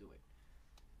going to be able to do it.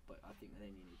 But I think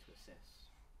then you need to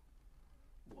assess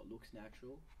what looks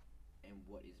natural and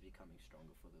what is becoming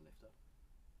stronger for the lifter.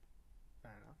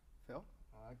 Fair enough. Phil?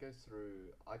 I go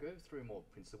through more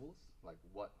principles, like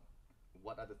what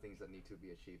are the things that need to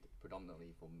be achieved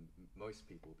predominantly for most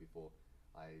people before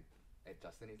I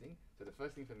adjust anything. So the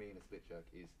first thing for me in a split jerk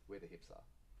is where the hips are.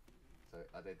 So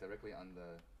are they directly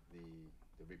under the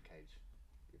rib cage?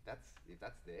 If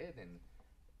that's there, then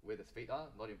where the feet are,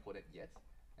 not important yet.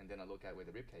 And then I look at where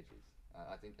the rib cage is.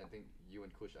 I think you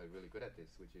and Kush are really good at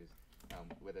this, which is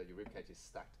whether your rib cage is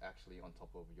stacked actually on top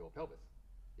of your pelvis.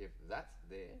 If that's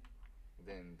there,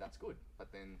 then that's good.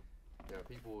 But then there are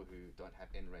people who don't have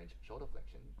end range shoulder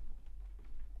flexion.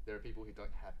 There are people who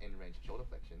don't have end range shoulder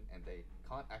flexion, and they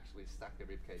can't actually stack their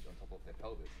rib cage on top of their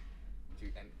pelvis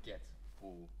and get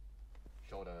full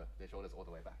their shoulders all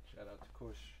the way back. Shout out to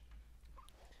Kush.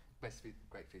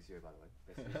 Great physio, by the way.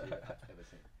 Best physio I've ever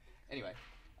seen. Anyway.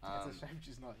 It's a shame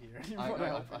she's not here I anymore.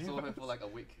 know, I saw her for like a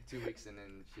week, 2 weeks, and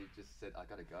then she just said, I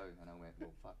gotta go. And I went, well,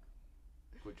 fuck.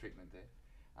 Good treatment there.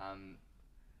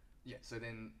 Yeah, so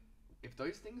then, if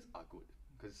those things are good,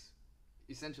 because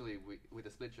essentially with a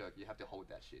split jerk, you have to hold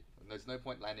that shit. There's no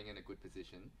point landing in a good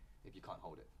position if you can't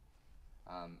hold it.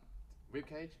 Rib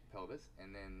cage, pelvis,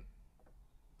 and then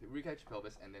the rib cage,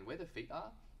 pelvis, and then where the feet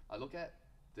are, I look at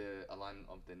the alignment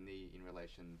of the knee in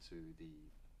relation to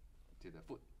the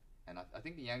foot. And I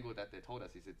think the angle that they told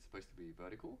us is it's supposed to be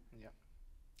vertical. Yeah.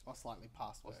 Or slightly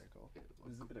past Or vertical.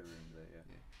 There's a bit of room there, yeah.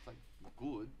 It's like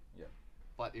good. Yeah.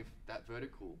 But if that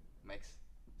vertical makes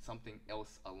something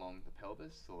else along the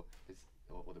pelvis or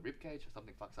the rib cage or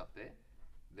something fucks up there,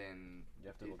 then You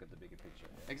have to look at the bigger picture.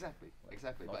 Yeah. exactly.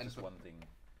 Not But just one thing.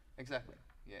 Exactly.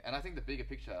 Yeah, and I think the bigger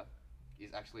picture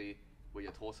is actually where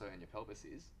your torso and your pelvis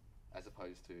is, as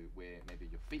opposed to where maybe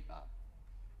your feet are.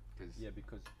 Because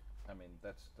I mean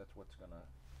that's what's gonna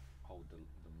hold the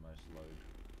most load,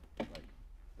 like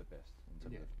the best in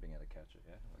terms of being able to catch it.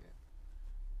 Yeah. Like,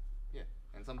 Yeah,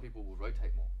 and some people will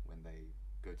rotate more when they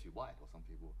go too wide, or some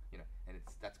people, and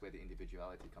that's where the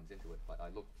individuality comes into it. But I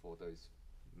look for those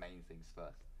main things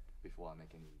first before I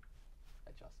make any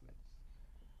adjustments.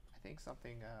 I think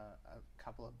something a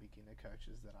couple of beginner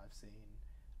coaches that I've seen,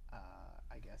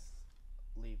 I guess,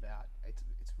 leave out.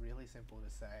 It's really simple to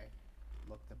say,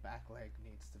 look, the back leg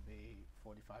needs to be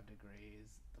 45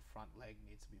 degrees, the front leg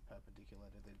needs to be perpendicular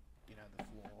to the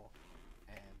floor,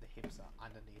 and the hips are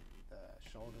underneath the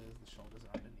shoulders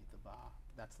are underneath the bar.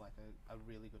 That's like a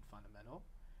really good fundamental.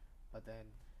 But then,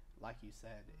 like you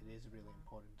said, it is really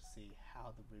important to see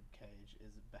how the rib cage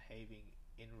is behaving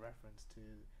in reference to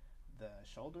the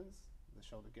shoulders, the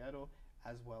shoulder girdle,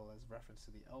 as well as reference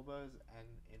to the elbows and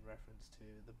in reference to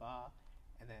the bar,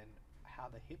 and then how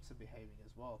the hips are behaving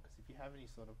as well. Because if you have any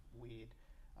sort of weird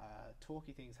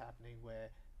talky things happening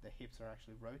where the hips are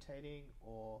actually rotating,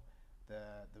 or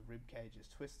the rib cage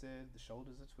is twisted, the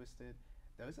shoulders are twisted,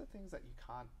 those are things that you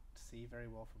can't see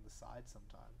very well from the side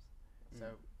sometimes.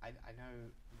 So I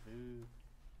know Vu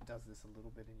does this a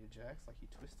little bit in your jerks, like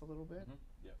you twist a little bit.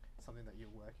 Yeah. Something that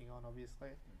you're working on,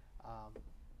 obviously.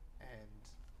 And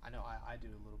I know I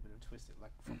do a little bit of twisting,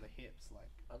 like from the hips.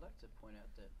 Like I'd like to point out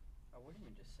that I wouldn't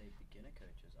even just say beginner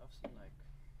coaches. I've seen like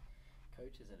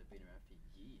coaches that have been around for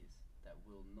years that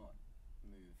will not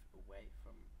move away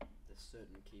from the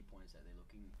certain key points that they're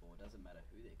looking for. It doesn't matter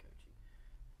who they're coaching.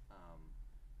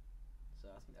 So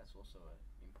I think that's also an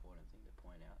important thing to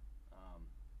point out.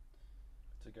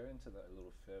 To go into that a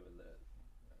little further,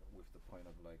 with the point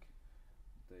of like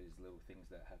those little things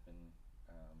that happen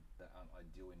that aren't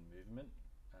ideal in movement,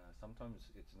 sometimes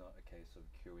it's not a case of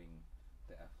cueing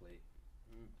the athlete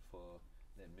for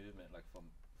their movement. Like for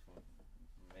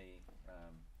me,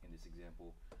 in this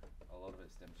example, a lot of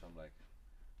it stems from like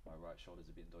my right shoulder's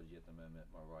a bit dodgy at the moment,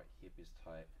 my right hip is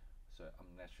tight, so I'm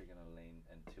naturally going to lean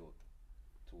and tilt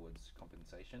towards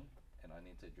compensation, and I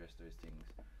need to address those things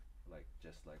like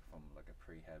just like from like a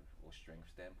prehab or strength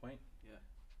standpoint. Yeah.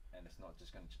 And it's not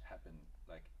just going to happen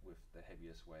like with the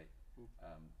heaviest weight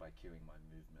by cueing my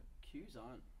movement. Cues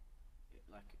aren't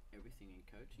like everything in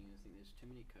coaching. I think there's too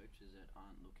many coaches that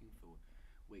aren't looking for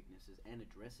weaknesses and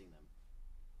addressing them.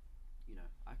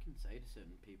 I can say to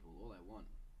certain people all I want,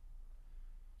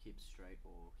 hips straight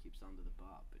or hips under the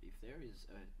bar, but if there is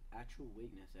an actual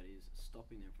weakness that is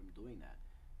stopping them from doing that,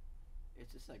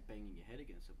 it's just like banging your head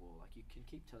against a wall. Like, you can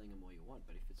keep telling them all you want,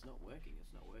 but if it's not working,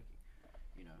 it's not working.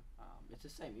 You know, it's the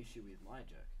same issue with my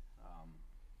jerk.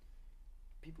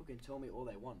 People can tell me all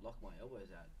they want, lock my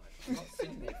elbows out. Like, I'm not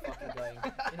sitting there fucking going,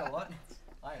 you know what?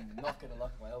 I am not going to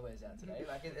lock my elbows out today.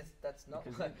 Like, that's not.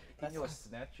 Because Like, in your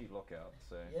snatch you lock out,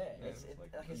 so yeah, it's it's like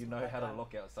it's you not know like how to I'm-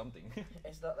 lock out something.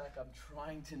 It's not like I'm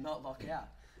trying to not lock out.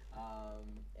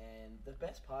 And the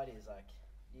best part is, like,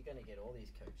 you're going to get all these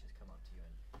coaches come up to you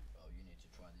and, oh, you need to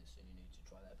try this and you need to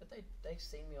try that. But they've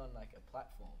seen me on, like, a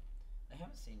platform. They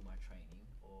haven't seen my training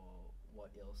or what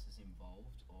else is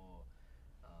involved or,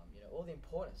 you know, all the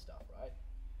important stuff, right?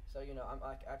 So, you know, I'm,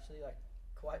 like, actually, like,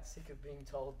 quite sick of being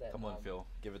told that. Come on, Phil,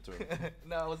 give it to him.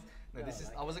 No,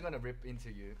 I wasn't gonna rip into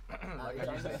you.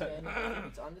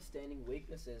 It's understanding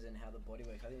weaknesses and how the body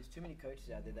works. I think there's too many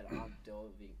coaches out there that aren't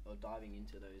diving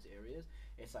into those areas.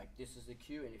 It's like, this is the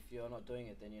cue, and if you're not doing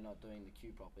it, then you're not doing the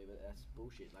cue properly. But that's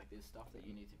bullshit. Like, there's stuff that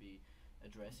you need to be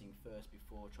addressing first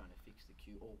before trying to fix the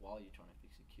cue, or while you're trying to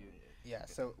fix the cue. Yeah,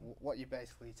 so what you're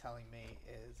basically telling me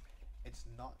is it's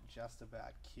not just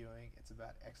about cueing, it's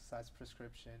about exercise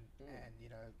prescription and,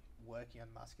 you know, working on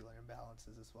muscular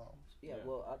imbalances as well. Yeah,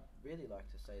 well, I'd really like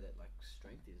to say that, like,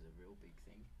 strength is a real big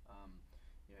thing.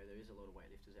 You know, there is a lot of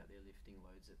weightlifters out there lifting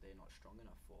loads that they're not strong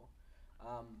enough for.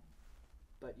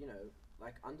 But, you know,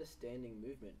 like, understanding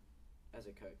movement as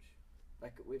a coach.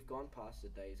 Like, we've gone past the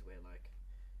days where, like,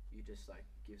 you just, like,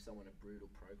 give someone a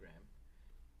brutal program,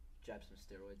 jab some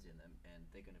steroids in them, and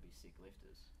they're going to be sick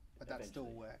lifters. But that still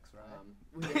works, right?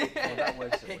 Well, that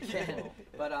works at least as well.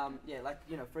 But yeah, like,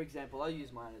 you know, for example, I'll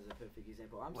use mine as a perfect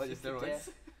example. I'm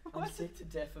sick to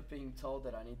death of being told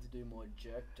that I need to do more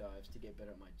jerk dives to get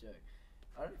better at my jerk.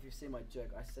 I don't know if you've seen my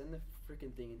jerk. I send the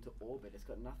freaking thing into orbit. It's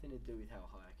got nothing to do with how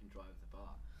high I can drive the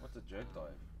bar. What's a jerk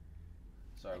dive?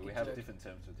 Sorry, like we a have jerk- different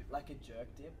terms for different. Like a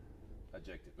jerk dip. A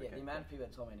jerk dip. Yeah, Okay, the amount of people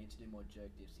that told me I need to do more jerk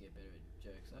dips to get better at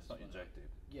jerks. That's not your jerk dip.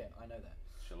 Yeah, I know that.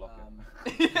 Shalaka.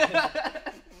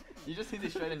 You just hit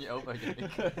it straight on your elbow,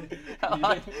 Yannick.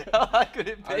 How high could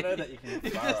it be? I know that you can You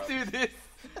fire just up. do this.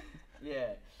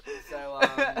 Yeah. So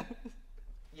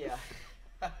yeah.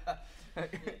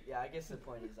 Yeah, I guess the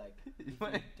point is, like, if you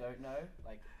don't know,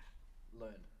 like,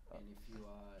 learn. And if you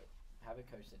have a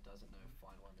coach that doesn't know,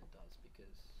 find one that does,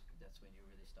 because that's when you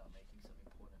really start making some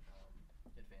important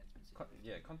advancements.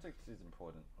 Yeah, context is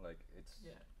important. Like, it's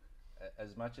Yeah.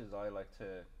 As much as I like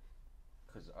to,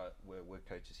 because we're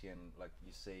coaches here, and like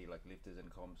you see like lifters and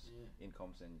comps in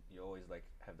comps, and you always like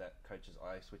have that coach's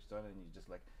eye switched on, and you just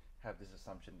like have this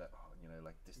assumption that, oh, you know,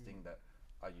 like this thing that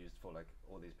I used for like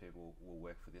all these people will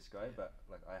work for this guy, but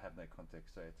like I have no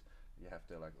context, so it's you have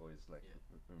to like always like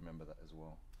remember that as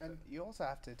well. And you also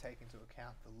have to take into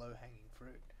account the low-hanging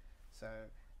fruit. So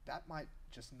that might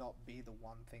just not be the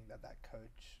one thing that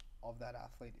coach of that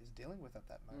athlete is dealing with at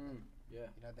that moment. Yeah.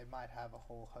 You know, they might have a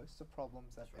whole host of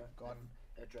problems that they've gotten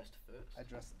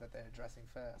addressed that they're addressing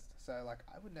first. So like,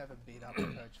 I would never beat up a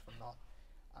coach for not,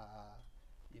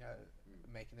 you know,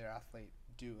 making their athlete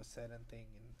do a certain thing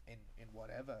in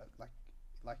whatever.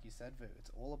 Like you said, Vu,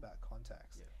 it's all about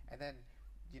context. Yeah. And then,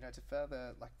 you know, to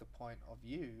further like the point of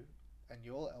you and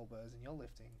your elbows and your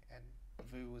lifting, and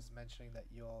Vu was mentioning that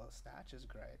your snatch is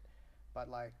great, but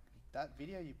like that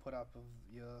video you put up of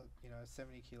your, you know,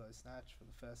 70 kilo snatch for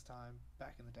the first time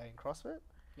back in the day in CrossFit.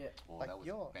 Yeah. Oh, like that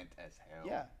was bent as hell.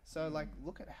 Yeah. So like,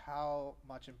 look at how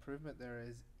much improvement there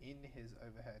is in his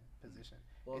overhead position.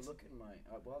 Well, look at my.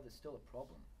 Well, there's still a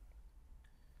problem.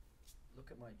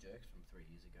 Look at my jerks from 3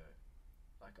 years ago.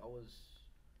 Like, I was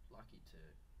lucky to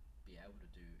be able to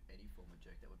do any form of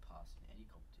jerk that would pass in any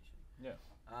competition. Yeah.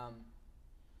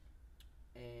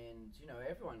 And you know,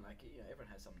 everyone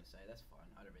everyone has something to say. That's fine.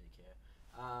 I don't really care.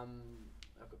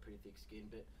 I've got pretty thick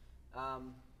skin, but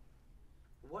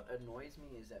what annoys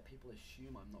me is that people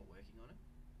assume I'm not working on it.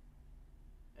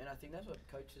 And I think that's what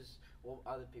coaches or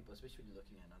other people, especially when you're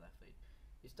looking at another athlete,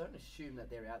 is don't assume that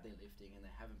they're out there lifting and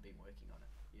they haven't been working on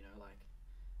it. You know, like,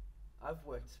 I've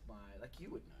worked like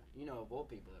you would know, you know, of all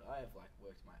people, that I have like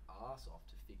worked my ass off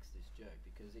to fix this jerk,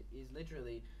 because it is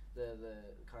literally the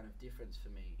kind of difference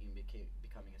for me in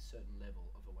becoming a certain level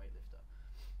of a weightlifter.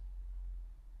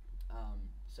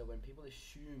 So when people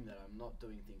assume that I'm not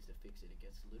doing things to fix it, it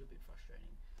gets a little bit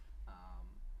frustrating.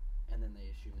 And then they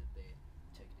assume that their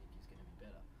technique is going to be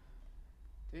better.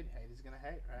 Dude, haters gonna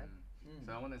hate, right?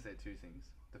 So I want to say two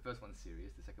things. The first one's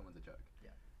serious. The second one's a joke.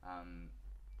 Yeah.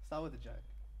 Start with a joke.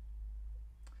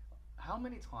 How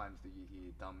many times do you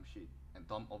hear dumb shit and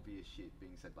dumb obvious shit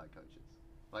being said by coaches?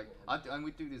 Like, and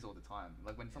we do this all the time.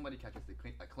 Like, when somebody catches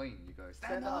a clean, you go,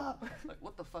 stand up! Like,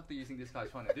 what the fuck do you think this guy's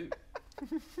trying to do?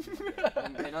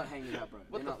 They're not hanging up, bro.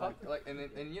 What They're the not fuck? Like,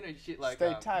 and you know, shit like...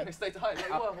 Stay tight. Stay tight.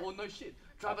 Like, well, no shit.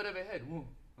 Drive it overhead. Whoa.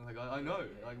 I'm like, I know.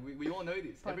 Yeah. Like we all know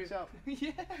this. Punch up.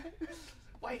 Yeah.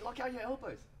 Wait, lock out your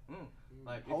elbows.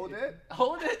 Like Hold it.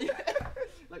 Hold it. Yeah.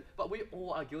 Like, but we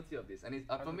all are guilty of this, and it's,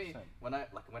 for me, 100%.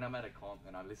 when I'm at a comp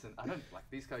and I listen, I don't like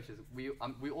these coaches. We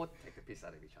all take the piss out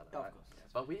of each other, Of right? course, yeah.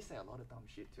 But we say a lot of dumb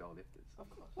shit to our lifters. Of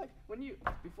course. Like when you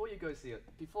before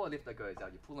a lifter goes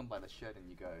out, you pull them by the shirt and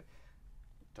you go,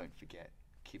 "Don't forget,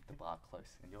 keep the bar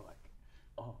close." And you're like,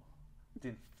 "Oh,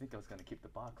 didn't think I was gonna keep the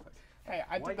bar close." Hey,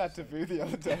 I Why did that to Vu the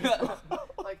other day.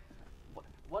 Like,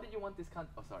 what do you want this cunt?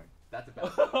 Oh, sorry, that's a bad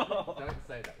word. Don't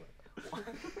say that word.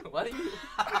 What do you?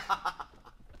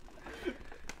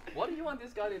 What do you want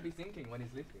this guy to be thinking when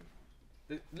he's lifting?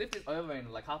 The lift is over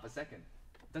in like half a second.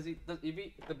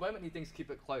 The moment he thinks keep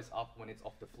it close up when it's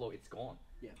off the floor, it's gone.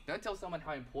 Yeah. Don't tell someone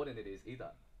how important it is either.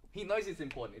 He knows it's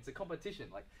important. It's a competition.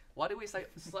 Like, why do we say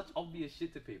such obvious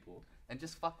shit to people and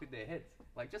just fuck with their heads?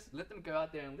 Like, just let them go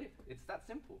out there and lift. It's that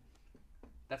simple.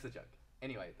 That's a joke.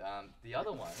 Anyway, the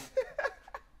other one.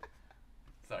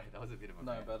 Sorry, that was a bit of a.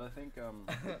 No, rant. but I think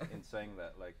in saying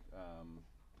that, like,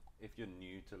 if you're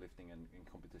new to lifting and in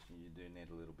competition, you do need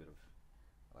a little bit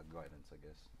of guidance, I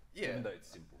guess. Yeah. Even though it's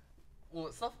simple.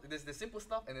 Well, there's the simple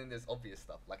stuff and then there's obvious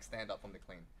stuff, like stand up from the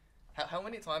clean. How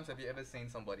many times have you ever seen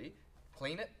somebody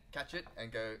clean it, catch it,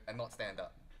 and go and not stand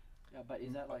up? Yeah, but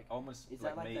is that like Almost is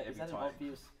like that like me that, every is that time. an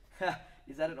obvious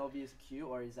is that an obvious cue,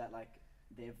 or is that like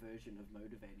their version of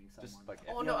motivating someone? Just like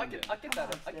Oh no, I get Come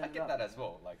that. on, I stand get up. that as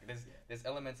well. Like there's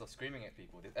elements of screaming at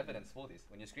people. There's evidence for this.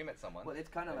 When you scream at someone. Well, it's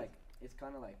kind of there's-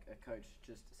 like a coach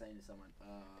just saying to someone,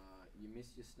 "You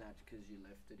missed your snatch because you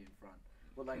left it in front."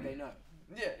 Well, like they know,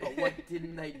 Yeah. but what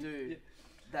didn't they do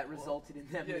that resulted in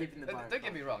them Yeah, leaving the bar? in don't get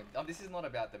front? me wrong. This is not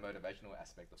about the motivational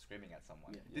aspect of screaming at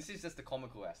someone. Yeah. This is just the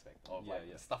comical aspect of Yeah, like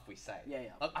yeah. the stuff we say. Yeah,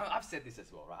 yeah. I've said this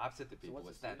as well, right? I've said to So people, what's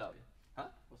the stand up. serious Huh?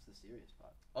 What's the serious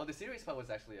part? Oh, the serious part was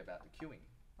actually about the queuing.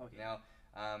 Okay. Now,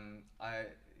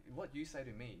 what you say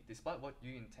to me, despite what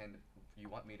you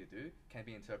want me to do, can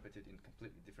be interpreted in a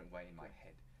completely different way in my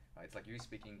head. Right? It's like you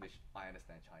speak English, I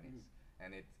understand Chinese,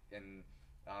 and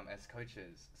as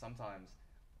coaches, sometimes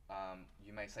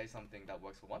you may say something that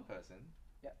works for one person,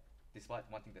 Yep. despite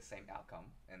wanting the same outcome,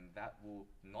 and that will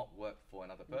not work for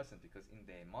another person because in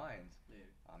their minds, Yeah.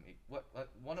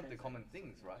 one of the Translate common to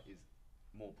things, something right, is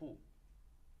more pull.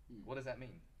 Mm. What does that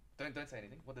mean? Don't say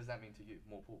anything. What does that mean to you?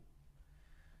 More pull.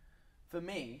 For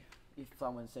me, if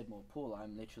someone said more pull,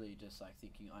 I'm literally just like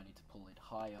thinking I need to pull it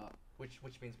higher. Which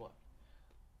means what?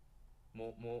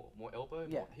 More elbow?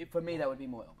 Yeah. More hip? For me, that would be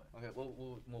more elbow. Okay. What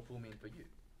will more pull mean for you?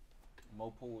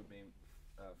 More pull would be,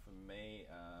 for me,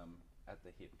 at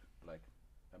the hip, like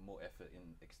more effort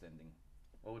in extending.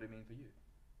 What would it mean for you?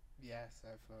 Yeah, so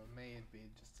for me it'd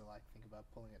be just to like think about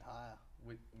pulling it higher.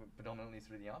 With predominantly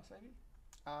through the arms, maybe?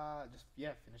 Just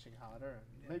finishing harder and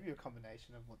Yeah. maybe a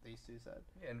combination of what these two said.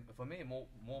 Yeah, and for me, more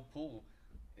pull.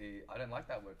 I don't like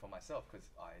that word for myself because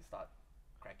I start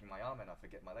cranking my arm and I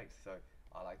forget my legs. So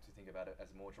I like to think about it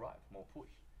as more drive, more push.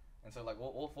 And so like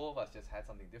all four of us just had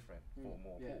something different for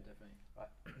more Yeah, pull. definitely. I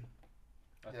Yeah,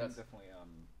 think that's- definitely,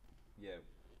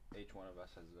 each one of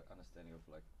us has an understanding of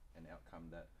like an outcome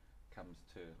that comes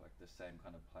to like the same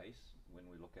kind of place when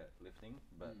we look at lifting,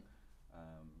 but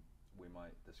we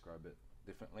might describe it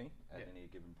differently at Yeah. any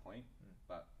given point.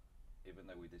 But even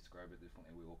though we describe it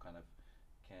differently, we all kind of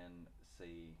can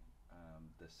see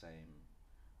the same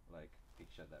like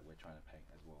picture that we're trying to paint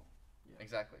as well. Yeah.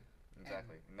 Exactly.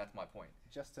 And that's my point.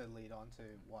 Just to lead on to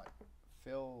what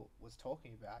Phil was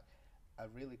talking about, a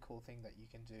really cool thing that you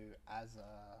can do as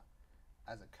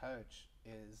a coach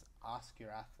is ask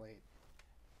your athlete,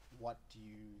 what do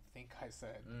you think I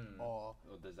said? Or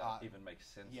does that even make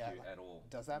sense to you like, at all?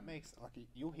 does that make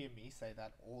you'll hear me say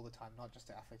that all the time, not just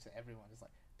to athletes, to everyone. It's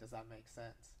like, does that make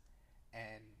sense?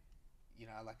 And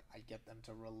like I get them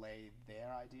to relay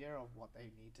their idea of what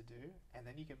they need to do, and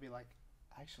then you can be like,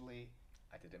 actually,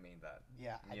 I didn't mean that.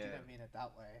 I didn't mean it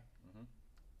that way. Mm-hmm.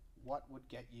 What would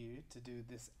get you to do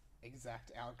this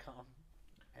exact outcome?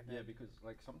 And then, Yeah, because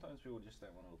like sometimes people just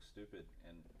don't want to look stupid,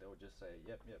 and they'll just say,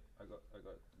 "Yep, I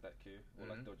got that cue," or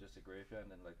like they'll just agree with you, and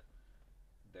then like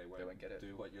they won't get it.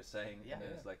 do what you're saying, Yeah. and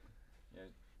then it's like,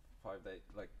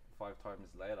 5 times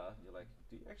later, you're like,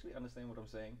 "Do you actually understand what I'm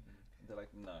saying?" And they're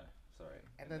like, "No, sorry."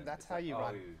 And then that's it's how like, you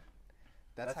run.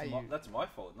 That's how you. That's my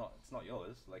fault. It's not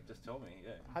yours. Like, just tell me.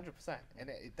 Yeah. 100%, and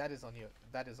that is on you.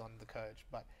 That is on the coach.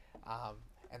 But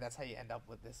and that's how you end up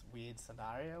with this weird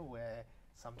scenario where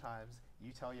sometimes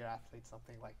you tell your athlete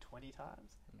something like 20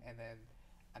 times, and then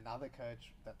another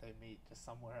coach that they meet just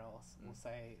somewhere else will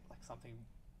say like something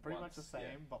pretty much the Once, yeah.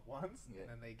 same, but once, Yeah. and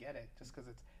then they get it just because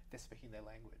they're speaking their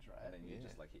language, right? And then you Yeah.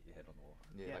 just like hit your head on the wall.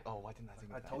 Yeah. Yeah. Like, oh, why didn't I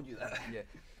think I that? told you that. Yeah.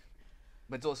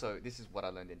 But it's also, this is what I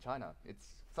learned in China. It's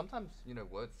sometimes,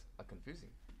 words are confusing.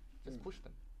 Just push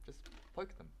them. Just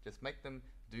poke them. Just make them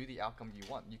do the outcome you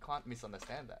want. You can't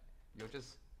misunderstand that. You're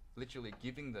just literally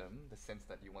giving them the sense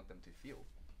that you want them to feel.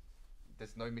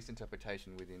 There's no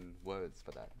misinterpretation within words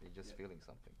for that. You're just feeling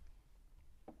something.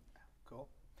 Cool.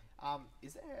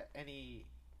 Is there any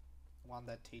one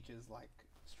that teaches like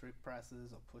strip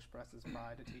presses or push presses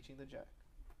prior to teaching the jerk?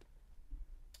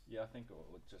 Yeah, I think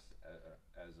just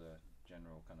as a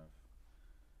general kind of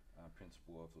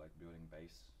principle of like building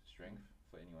base strength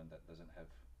for anyone that doesn't have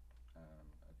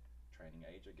a training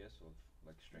age, I guess, of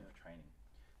like strength training.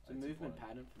 It's a movement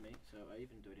pattern for me, so I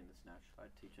even do it in the snatch. I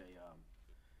teach a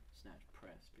snatch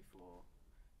press before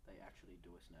they actually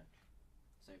do a snatch.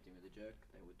 Same thing with the jerk,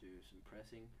 they would do some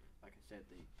pressing. Like I said,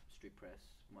 the strip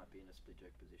press might be in a split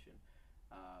jerk position.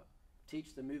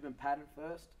 Teach the movement pattern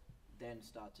first, then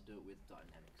start to do it with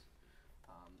dynamics.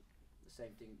 The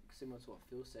same thing, similar to what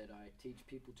Phil said, I teach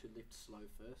people to lift slow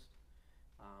first.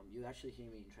 You actually hear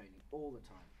me in training all the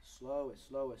time, slower,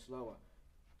 slower, slower.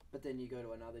 But then you go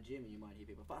to another gym and you might hear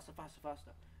people, faster, faster,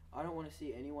 faster. I don't want to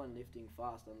see anyone lifting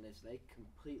fast unless they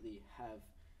completely have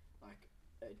like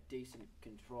a decent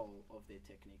control of their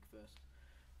technique first.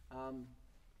 I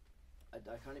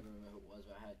can't even remember who it was,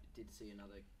 but I did see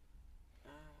another,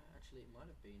 actually it might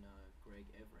have been Greg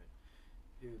Everett,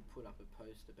 who put up a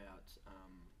post about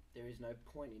there is no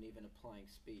point in even applying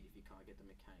speed if you can't get the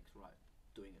mechanics right,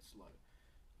 doing it slow.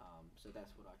 So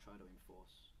that's what I try to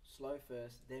enforce. Slow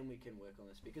first, then we can work on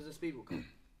this, because the speed will come.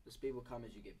 The speed will come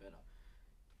as you get better.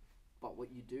 But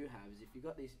what you do have is, if you've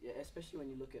got these, especially when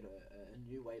you look at a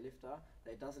new weightlifter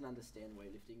that doesn't understand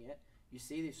weightlifting yet, you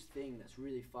see this thing that's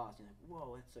really fast, and you're like,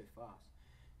 whoa, that's so fast.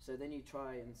 So then you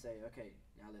try and say, okay,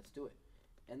 now let's do it.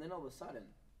 And then all of a sudden,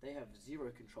 they have zero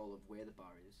control of where the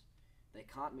bar is. They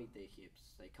can't meet their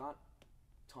hips. They can't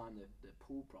time the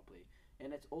pull properly.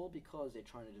 And it's all because they're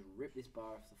trying to just rip this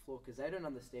bar off the floor, because they don't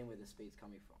understand where the speed's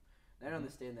coming from. They don't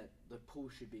understand that the pull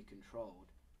should be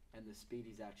controlled, and the speed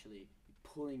is actually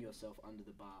pulling yourself under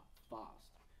the bar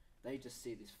fast. They just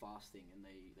see this fast thing, and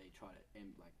they try to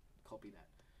copy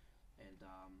that. And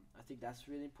I think that's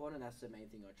really important. That's the main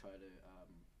thing I try to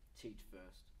teach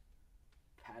first.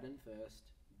 Pattern first,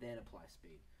 then apply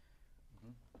speed.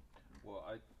 Well,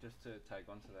 just to tag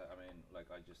on to that, I mean,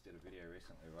 like I just did a video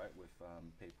recently, right, with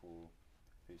people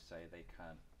who say they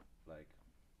can't like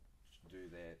do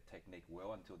their technique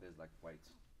well until there's like weights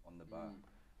on the bar,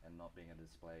 and not being able to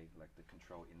display like the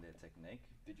control in their technique.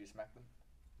 Did you smack them?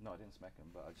 No, I didn't smack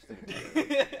them, but I just did a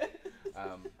video.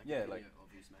 Yeah, like of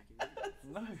you smacking.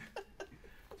 no,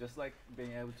 just like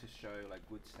being able to show like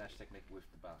good snatch technique with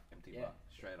the bar, empty bar,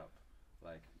 straight up.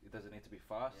 Like it doesn't need to be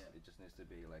fast. It just needs to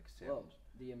be like sound. Well,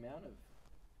 the amount of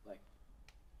like,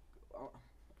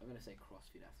 I'm gonna say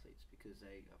CrossFit athletes, because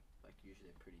they are like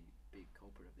usually a pretty big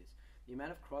culprit of this. The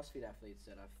amount of CrossFit athletes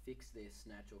that have fixed their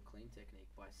snatch or clean technique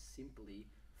by simply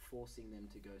forcing them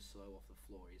to go slow off the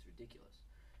floor is ridiculous.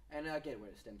 And I get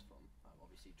where it stems from.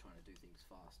 Obviously trying to do things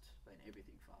fast and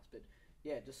everything fast, but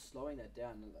yeah, just slowing that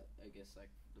down. I guess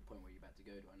like the point where you're about to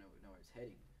go to, I know where it's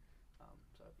heading.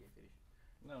 So yeah, finish.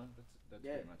 No, that's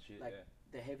pretty much it. Like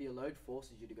the heavier load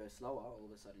forces you to go slower. All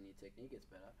of a sudden, your technique gets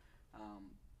better.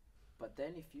 But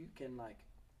then, if you can like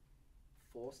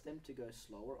force them to go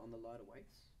slower on the lighter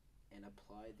weights and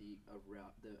apply the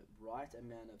right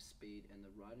amount of speed and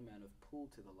the right amount of pull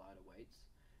to the lighter weights,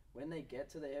 when they get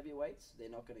to the heavier weights,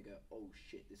 they're not going to go, oh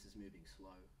shit, this is moving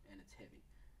slow and it's heavy,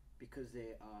 because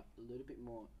they are a little bit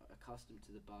more accustomed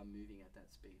to the bar moving at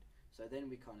that speed. So then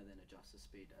we kind of then adjust the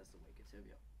speed as the weight gets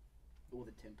heavier. Or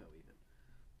the tempo even.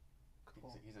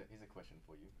 Cool. Here's a question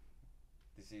for you.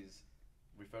 This is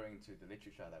referring to the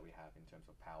literature that we have in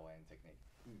terms of power and technique.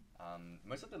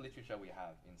 Most of the literature we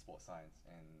have in sports science,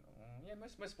 and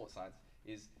most sports science,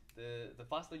 is the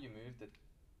faster you move,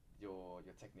 your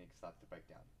technique starts to break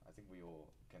down. I think we all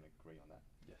can agree on that.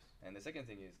 Yes. And the second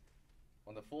thing is,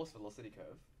 on the force velocity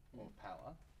curve of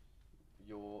power,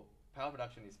 your power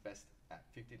production is best at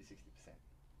 50 to 60%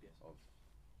 of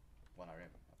 1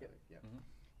 RM. Yeah.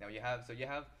 Now you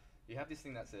have this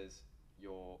thing that says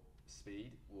your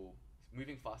speed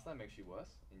moving faster makes you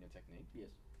worse in your technique. Yes.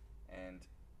 And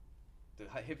the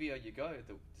heavier you go,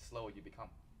 the slower you become.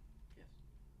 Yes.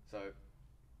 So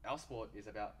our sport is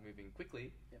about moving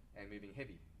quickly and moving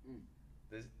heavy.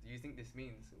 Do you think this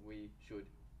means we should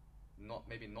not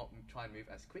try and move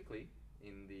as quickly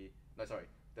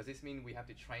does this mean we have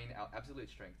to train our absolute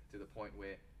strength to the point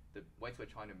where the weights we're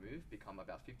trying to move become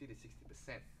about 50 to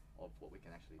 60% of what we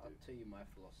can actually do? I'll tell you my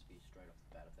philosophy straight off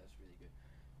the bat, if that's really good.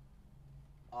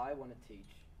 I want to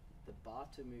teach the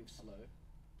bar to move slow,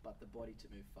 but the body to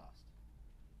move fast.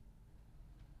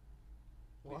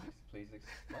 What? Please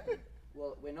explain.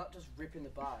 Well, we're not just ripping the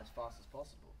bar as fast as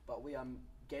possible, but we are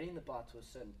getting the bar to a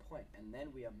certain point, and then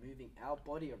we are moving our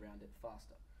body around it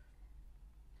faster.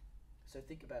 So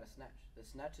think about a snatch. The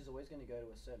snatch is always going to go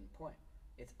to a certain point.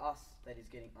 It's us that is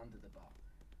getting under the bar.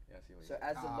 Yeah, I see what So you're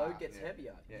as the load gets yeah,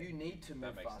 heavier, yeah. you need to That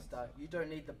move makes sense, faster. yeah. You don't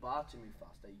need the bar to move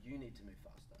faster. You need to move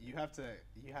faster. You had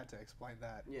to explain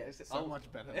that Yeah. so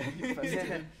much better than you first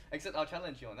Yeah. did. Except I'll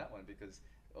challenge you on that one because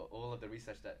all of the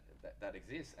research that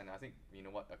exists, and I think, you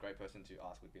know what, a great person to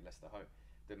ask would be Lester Ho.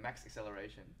 The max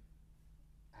acceleration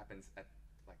happens at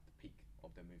like the peak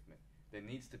of the movement. There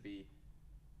needs to be,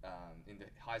 in the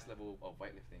highest level of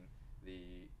weightlifting,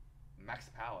 the max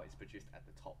power is produced at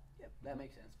the top. Yep, that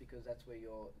makes sense because that's where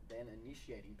you're then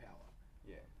initiating power.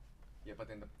 Yeah. Yeah, but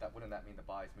then wouldn't that mean the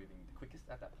bar is moving the quickest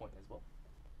at that point as well?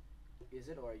 Is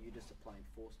it, or are you just applying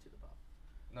force to the bar?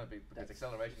 No, because That's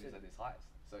acceleration is specific. at its highest.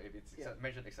 So if it's Yeah.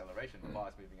 measured acceleration, the bar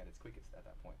is moving at its quickest at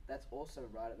that point. That's also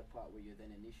right at the part where you're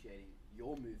then initiating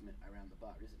your movement around the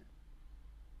bar, isn't it?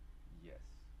 Yes.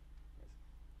 Yes.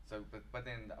 So, but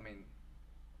then, I mean,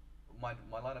 my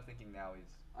line of thinking now is,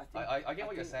 I get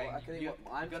what you're saying. What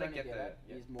I'm gotta trying to get at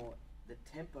yeah. is more the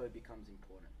tempo becomes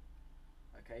important.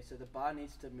 Okay, so the bar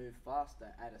needs to move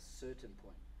faster at a certain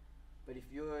point. But if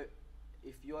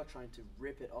you're trying to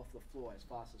rip it off the floor as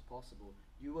fast as possible,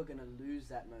 you are going to lose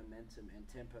that momentum and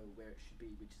tempo where it should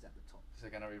be, which is at the top. So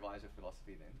gonna revise your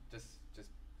philosophy then. Just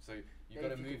so you Yeah,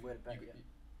 gotta if you move. could word it back,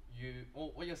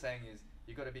 Well, what you're saying is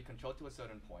you gotta be controlled to a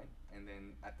certain point, and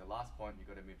then at the last point you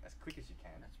gotta move as quick as you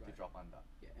can That's to right. drop under.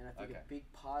 Yeah, and I think Okay. a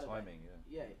big part Timing,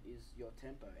 of that, is your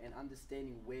tempo and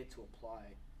understanding where to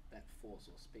apply that force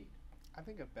or speed. I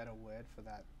think a better word for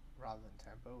that rather than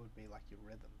tempo would be like your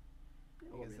rhythm.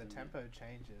 Or Because the rhythm, tempo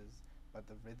changes, but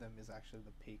the rhythm is actually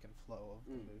the peak and flow of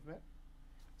the movement.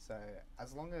 So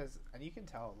as long as, and you can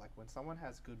tell, like when someone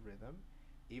has good rhythm,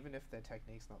 even if their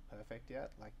technique's not perfect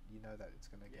yet, like you know that it's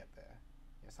gonna get there.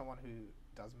 You know, someone who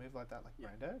does move like that, like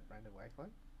Brandon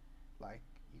Wakeland, like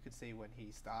you could see when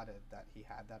he started that he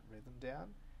had that rhythm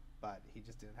down, but he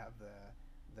just didn't have the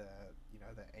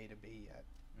the A to B yet.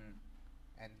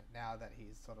 And now that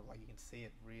he's sort of like, you can see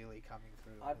it really coming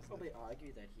through. in I'd his probably lift.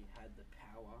 argue that he had the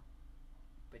power,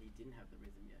 but he didn't have the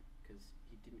rhythm yet because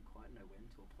he didn't quite know when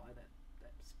to apply that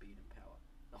speed and power.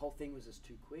 The whole thing was just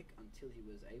too quick until he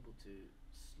was able to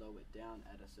slow it down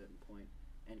at a certain point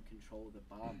and control the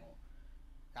bar more.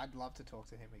 I'd love to talk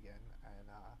to him again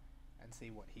and see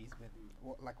what he's been,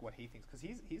 what he thinks, because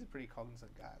he's a pretty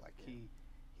cognizant guy. Like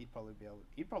he'd probably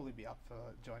be up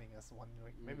for joining us one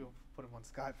week. Maybe we'll put him on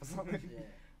Skype or something. Yeah.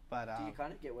 But Do you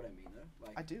kind of get what I mean though?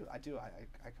 Like I do.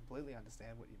 I completely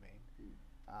understand what you mean.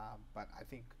 But I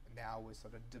think now we're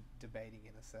sort of debating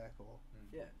in a circle.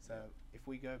 Yeah. So if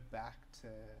we go back to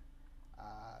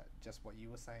just what you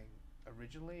were saying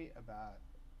originally about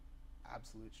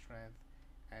absolute strength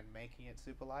and making it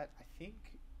super light, I think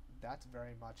that's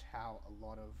very much how a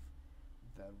lot of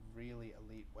the really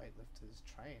elite weightlifters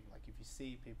train. Like if you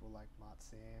see people like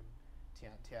Martsim,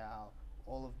 Tian Tiao,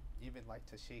 even like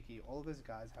Tashiki, all of those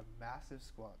guys have massive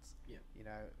squats. Yeah. You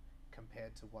know,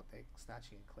 compared to what they're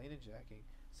snatching and clean and jerking.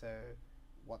 So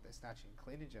what they're snatching and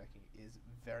clean and jerking is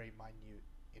very minute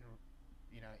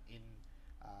in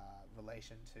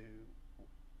relation to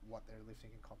what they're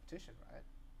lifting in competition, right?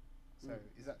 So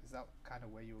is that kind of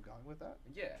where you were going with that?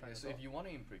 Yeah. Train of So if thought? you want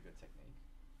to improve your technique,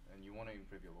 and you want to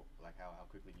improve your how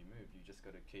quickly you move, you just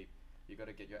got to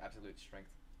get your absolute strength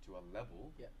to a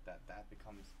level that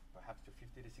becomes perhaps to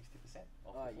 50 to 60%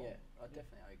 of the form.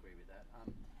 Definitely, I agree with that.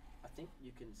 I think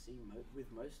you can see with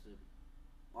most of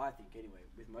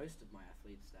my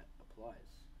athletes that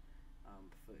applies.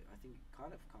 I think it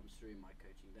kind of comes through in my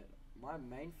coaching that my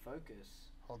main focus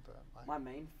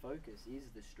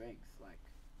is the strength, like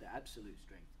the absolute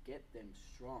strength. Get them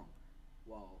strong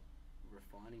while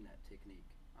refining that technique.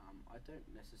 I don't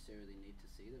necessarily need to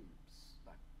see them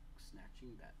like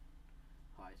snatching that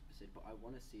highest percent, but I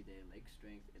want to see their leg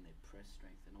strength and their press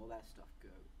strength and all that stuff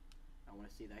go. I want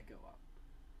to see that go up.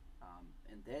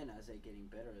 And then as they're getting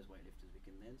better as weightlifters, we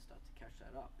can then start to catch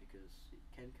that up, because it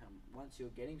can come, once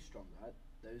you're getting stronger,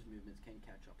 those movements can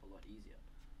catch up a lot easier.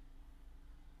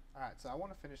 Alright, so I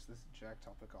want to finish this jerk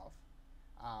topic off.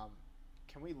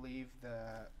 Can we leave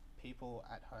the people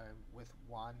at home with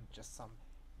just some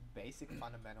basic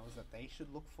fundamentals that they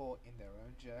should look for in their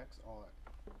own jerks, or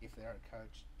if they're a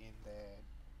coach, in their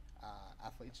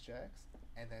athletes' jerks?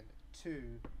 And then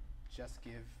 2, just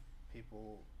give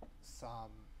people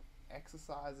some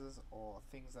exercises or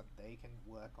things that they can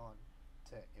work on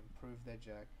to improve their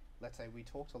jerk. Let's say we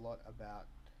talked a lot about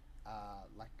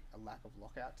like a lack of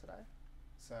lockout today,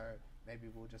 so maybe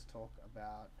we'll just talk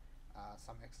about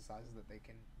some exercises that they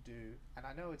can do, and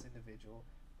I know it's individual,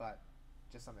 but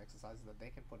just some exercises that they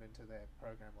can put into their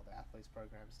program or their athletes'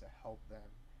 programs to help them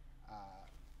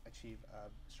achieve a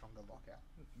stronger lockout.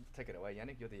 Take it away,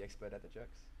 Yannick. You're the expert at the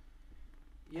jerks.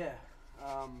 Yeah.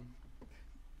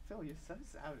 Phil, you're so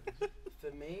savage.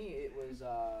 For me, it was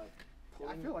I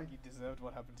pulling. feel like you deserved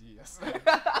what happened to you yesterday.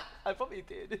 I probably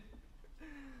did.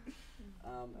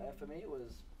 For me, it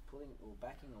was pulling or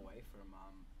backing away from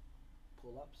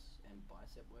pull-ups and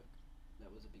bicep work.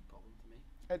 That was a big problem for me.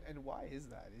 And why is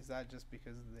that? Is that just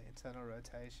because of the internal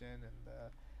rotation and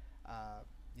the,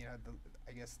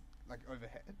 I guess, like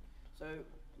overhead? So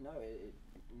no,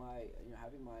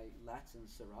 having my lats and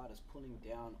serratus pulling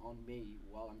down on me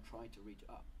while I'm trying to reach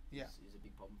up is a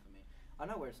big problem for me. I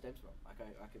know where it stems from. Like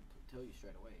I could tell you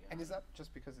straight away. And is that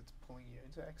just because it's pulling you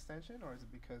into extension, or is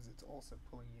it because it's also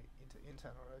pulling you into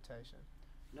internal rotation?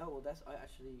 No, well I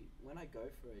actually, when I go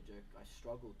for a jerk, I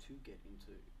struggle to get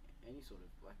into any sort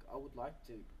of, like, I would like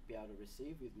to be able to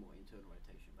receive with more internal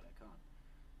rotation, but I can't.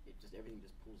 Everything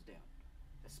just pulls down,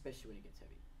 especially when it gets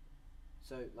heavy.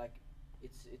 So like,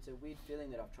 it's a weird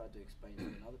feeling that I've tried to explain to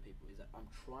other people, is that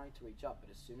I'm trying to reach up, but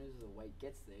as soon as the weight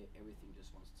gets there, everything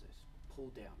just wants to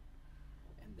pull down,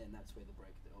 and then that's where the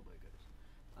break of the elbow goes.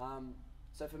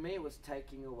 So for me, it was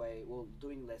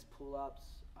doing less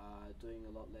pull-ups, doing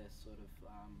a lot less sort of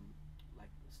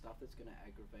like stuff that's going to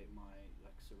aggravate my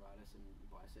like serratus and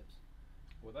biceps.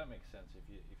 Well, that makes sense. If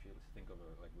you think of a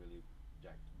like really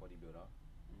jacked bodybuilder,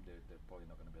 they're probably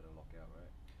not going to be able to lock out,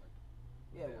 right? Like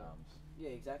with their arms.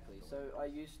 Yeah, exactly. So I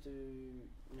used to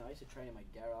train in my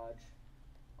garage.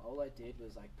 All I did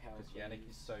was like power Because cleans. Yannick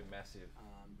is so massive.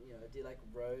 I did like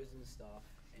rows and stuff,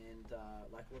 and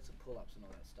like lots of pull-ups and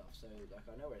all that stuff. So like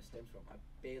I know where it stems from. I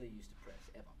barely used to press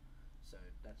ever. So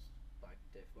that's like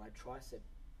my tricep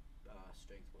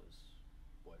strength was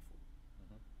woeful,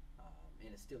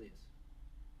 and it still is.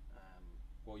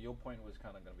 Well, your point was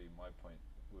kind of going to be my point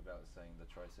without saying the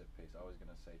tricep piece. I was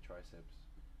going to say triceps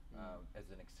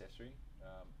as an accessory.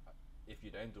 If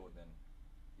you don't do it, then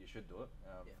you should do it.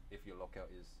 If your lockout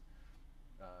is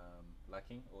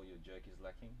lacking or your jerk is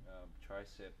lacking,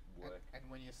 tricep work. And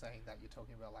when you're saying that, you're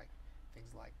talking about like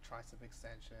things like tricep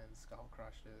extensions, skull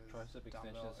crushers, Tricep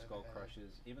extensions, skull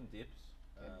crushers, even dips.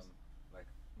 Like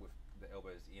with the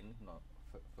elbows in, not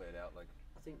flared out. Like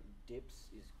I think dips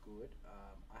is good.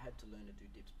 I had to learn to do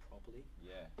dips properly.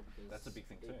 Yeah, that's a big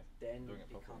thing too. Then doing it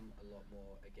become properly. a lot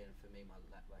more, again for me, my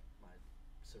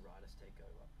serratus take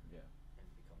over. Yeah. And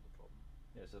it becomes a problem.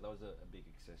 Yeah, so that was a big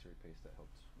accessory piece that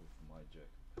helped with my jerk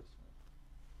personally.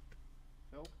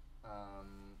 Phil?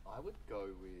 I would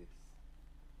go with.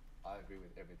 I agree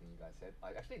with everything you guys said.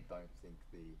 I actually don't think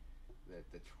the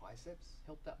triceps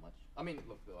help that much. I mean,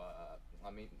 look,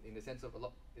 in the sense of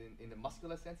in the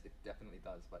muscular sense, it definitely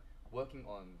does. But working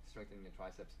on strengthening your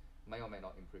triceps may or may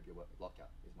not improve your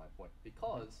lockout. Is my point,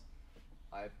 because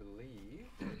I believe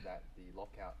that the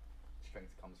lockout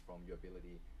strength comes from your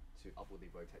ability to upwardly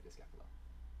rotate the scapula.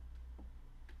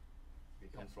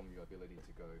 It comes from your ability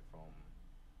to go from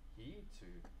here to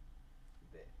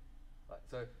there. Right.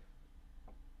 So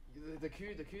the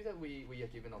cue that we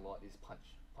are given a lot is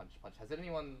punch. Has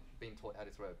anyone been taught how to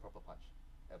throw a proper punch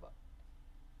ever?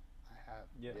 I have.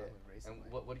 Yeah. Recently.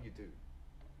 And what do you do?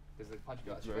 Does the punch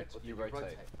go out You straight or do you you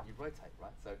rotate. You rotate,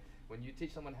 right? So when you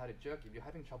teach someone how to jerk, if you're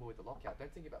having trouble with the lockout,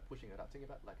 don't think about pushing it up. Think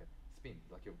about like a spin,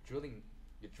 like you're drilling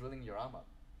your arm up,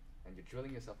 and you're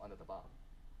drilling yourself under the bar.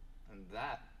 And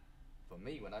that, for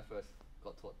me, when I first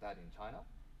got taught that in China,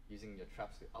 using your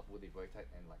traps to upwardly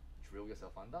rotate and like drill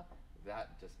yourself under,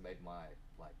 that just made my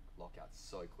like lockout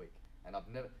so quick. And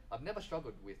I've never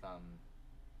struggled with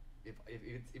if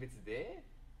it's there,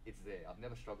 it's there. I've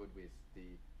never struggled with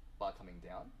the bar coming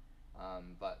down,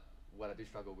 but what I do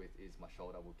struggle with is my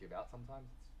shoulder will give out sometimes.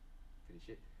 It's pretty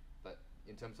shit. But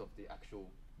in terms of the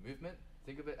actual movement,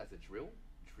 think of it as a drill.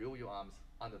 Drill your arms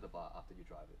under the bar after you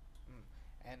drive it.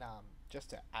 And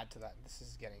just to add to that, and this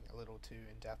is getting a little too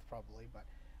in depth probably, but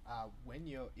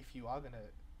if you are going to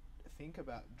think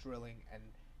about drilling and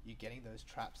you're getting those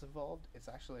traps involved, it's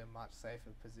actually a much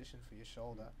safer position for your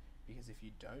shoulder, because if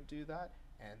you don't do that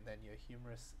and then your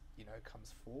humerus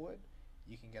comes forward,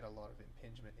 you can get a lot of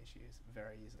impingement issues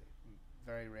very easily.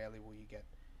 Very rarely will you get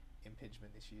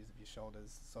impingement issues if your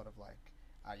shoulders sort of like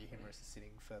your humerus is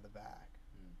sitting further back.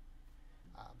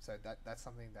 So that's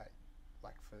something that,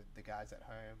 like, for the guys at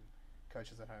home,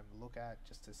 coaches at home, look at,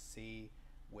 just to see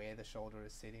where the shoulder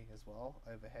is sitting as well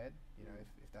overhead.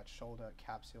 If that shoulder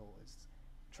capsule is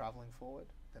traveling forward,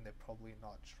 then they're probably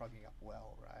not shrugging up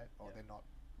well, right? Or they're not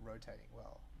rotating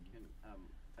well. And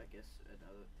I guess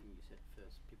another thing you said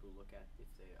first, people look at if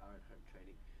they are at home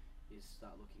training, is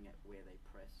start looking at where they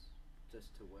press,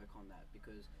 just to work on that,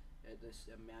 because this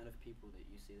amount of people that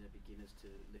you see that are beginners to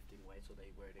lifting weights, or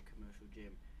they were at a commercial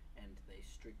gym and they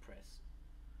strict press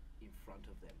in front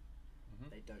of them.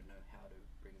 They don't know how to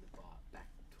bring the bar back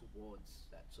towards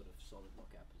that sort of solid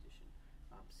lockout position,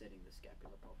 setting the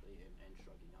scapula properly and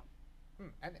shrugging up.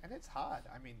 And it's hard.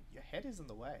 I mean, your head is in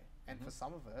the way, and for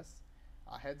some of us,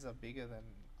 our heads are bigger than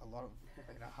a lot of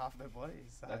half their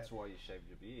bodies. So That's why you shaved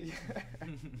your beard.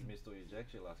 You missed all your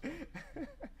jacks last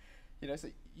month. so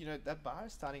that bar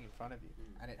is starting in front of you,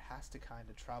 and it has to kind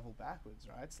of travel backwards,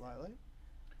 right, slightly.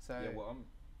 So Yeah, well,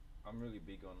 I'm really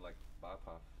big on like bar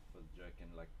path for the jerk and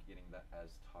like getting that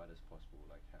as tight as possible.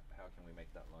 Like how can we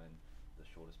make that line the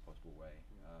shortest possible way?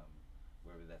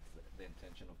 Whether that's the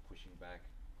intention of pushing back,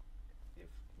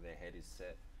 if their head is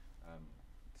set,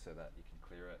 so that you can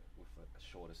clear it with a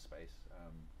shorter space.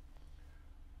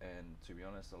 And to be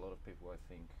honest, a lot of people, I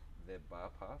think their bar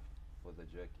path for the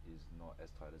jerk is not as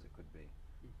tight as it could be.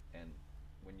 And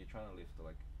when you're trying to lift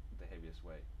like the heaviest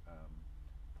weight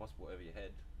possible over your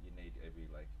head, you need every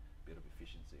like bit of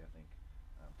efficiency, I think,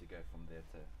 to go from there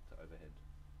to overhead.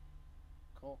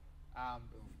 Cool.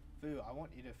 Vu, I want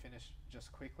you to finish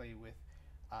just quickly with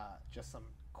just some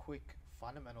quick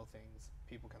fundamental things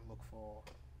people can look for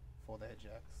their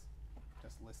jerks.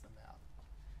 Just list them out.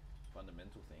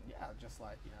 Fundamental thing. Yeah, just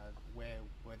like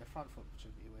where the front foot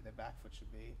should be, where their back foot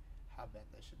should be, how bent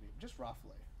they should be, just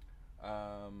roughly.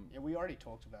 Yeah, we already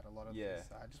talked about a lot of this.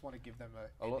 I just want to give them a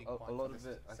ending point lot for of this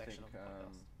it, I think. section of the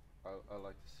podcast. I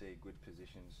like to see good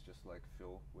positions, just like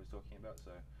Phil was talking about.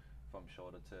 So from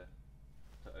shoulder to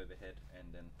overhead, and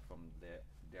then from there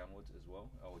downwards as well,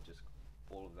 or just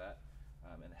all of that,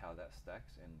 and how that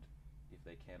stacks, and if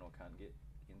they can or can't get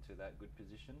into that good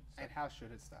position. So And how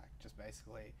should it stack? Just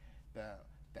basically the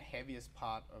heaviest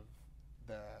part of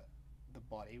the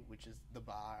body, which is the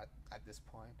bar at this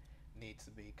point, needs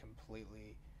to be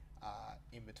completely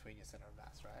in between your center of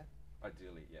mass, right?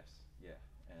 ideally, yes, yeah,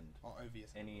 and Or over your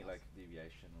center of any mass. like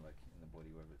deviation like in the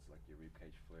body, whether it's like your rib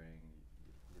cage flaring,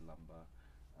 your lumbar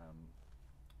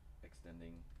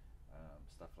extending,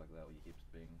 stuff like that, or your hips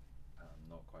being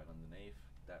not quite underneath,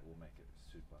 that will make it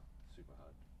super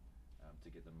hard to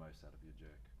get the most out of your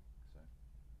jerk. So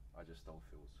I just stole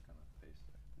Phil's kind of piece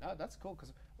there. No, that's cool,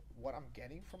 because what I'm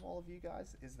getting from all of you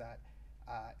guys is that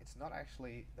it's not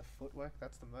actually the footwork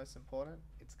that's the most important.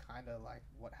 It's kind of like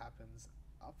what happens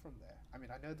up from there. I mean,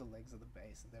 I know the legs are the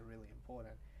base and they're really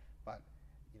important, but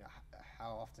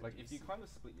how often Like do if you see- kind of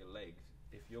split your legs,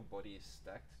 if your body is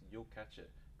stacked, you'll catch it.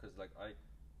 Because like I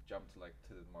jumped like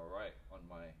to my right on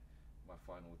my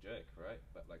final jerk, right?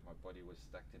 But like my body was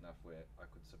stacked enough where I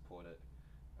could support it,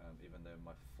 even though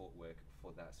my footwork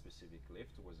for that specific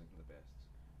lift wasn't the best.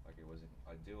 Like it wasn't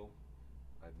ideal.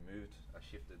 I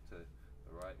shifted to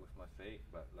the right with my feet,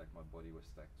 but like my body was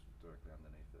stacked directly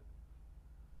underneath it.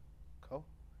 Cool.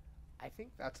 I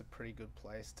think that's a pretty good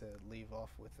place to leave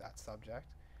off with that subject.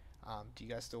 Do you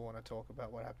guys still want to talk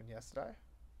about what happened yesterday?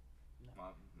 I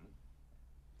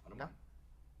don't No? mind.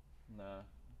 Nah,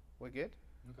 We're good?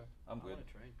 Okay. I'm I good. want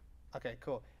to train. Okay,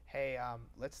 cool. Hey,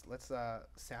 let's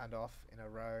sound off in a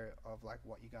row of like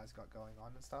what you guys got going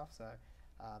on and stuff. So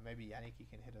maybe Yannick, you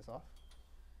can hit us off.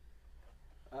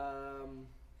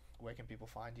 Where can people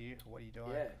find you? What are you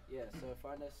doing? Yeah. So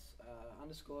find us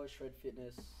 _Shred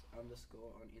Fitness _ on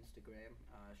Instagram,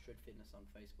 Shred Fitness on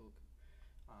Facebook.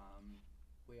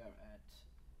 We are at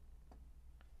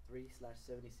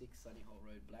 3/76 Sunny Hole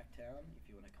Road, Blacktown. If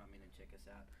you want to come in and check us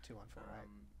out. 2148.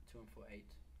 2148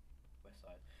 West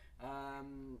Side.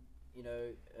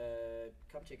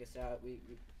 Come check us out. We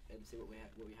and see what we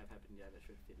have happening down at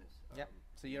Shred Fitness. Yep.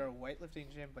 So you're a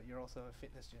weightlifting gym, but you're also a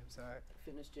fitness gym. So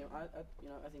Fitness gym. I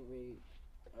think we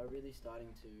are really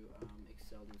starting to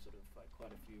excel in sort of like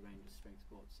quite a few range of strength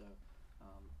sports. So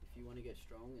if you want to get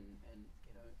strong and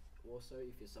also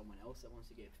if you're someone else that wants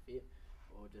to get fit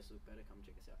or just look better, come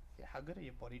check us out. yeah, how good are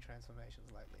your body transformations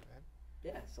lately, man?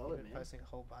 Yeah, solid, You've been man. posting a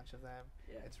whole bunch of them.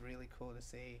 Yeah. It's really cool to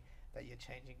see that you're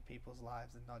changing people's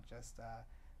lives and not just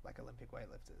like Olympic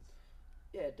weightlifters.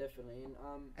 Yeah, definitely.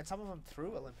 And some of them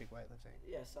through Olympic weightlifting.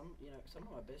 Yeah, some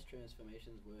of my best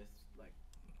transformations were like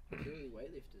purely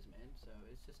weightlifters, man. So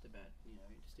it's just about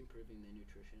just improving their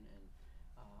nutrition and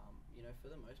for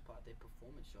the most part their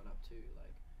performance shot up too.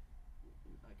 Like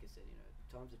I said,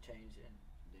 times have changed and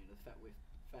the fat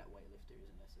weightlifter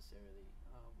isn't necessarily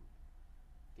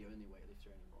the only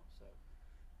weightlifter anymore. So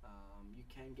you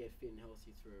can get fit and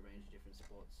healthy through a range of different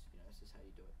sports. It's just how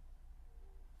you do it.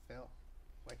 Phil,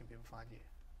 where can people find you?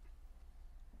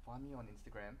 Find me on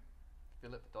Instagram,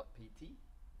 phillip.pt.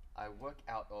 I work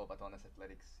out of Adonis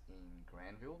Athletics in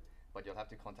Granville. but you'll have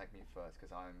to contact me first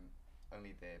because I'm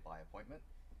only there by appointment.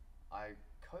 I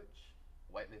coach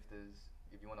weightlifters.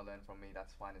 If you want to learn from me,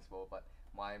 that's fine as well. But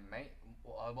my main,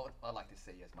 what I like to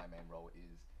see as my main role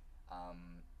is,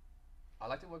 I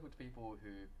like to work with people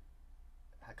who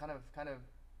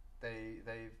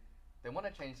they want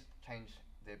to change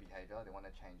their behavior. They want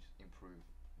to improve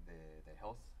their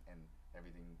health and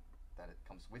everything that it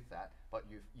comes with that. But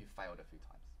you've failed a few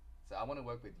times. So I want to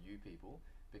work with you people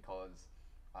because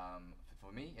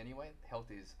for me anyway, health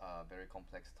is a very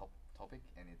complex topic,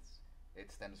 and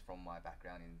it stems from my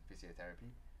background in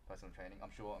physiotherapy, personal training.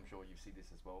 I'm sure you see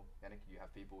this as well, Yannick. You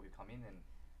have people who come in and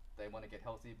they want to get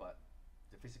healthy, but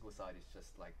the physical side is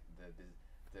just like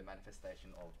the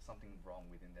manifestation of something wrong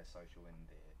within their social and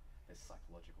their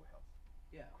psychological health.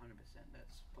 Yeah, 100%.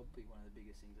 That's probably one of the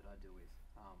biggest things that I deal with.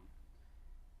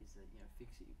 Is that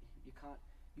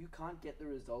you can't get the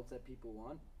results that people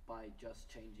want by just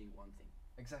changing one thing.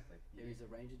 Exactly. There is a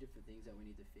range of different things that we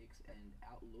need to fix, and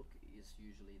outlook is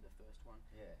usually the first one.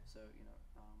 Yeah. So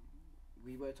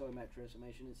we were talking about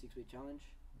transformation and 6-week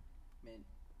challenge. Man,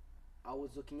 I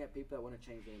was looking at people that want to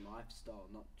change their lifestyle,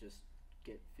 not just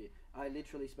get fit. I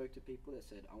literally spoke to people that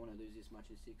said, I want to lose this much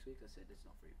in 6 weeks. I said, it's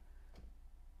not for you.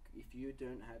 If you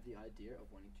don't have the idea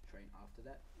of wanting to train after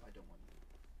that, I don't want you.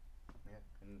 Yeah,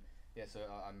 and yeah, so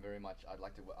I'm very much. I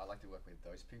like to work with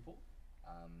those people,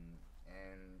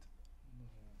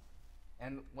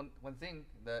 and one thing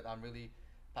that I'm really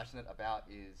passionate about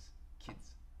is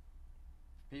kids.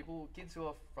 Kids who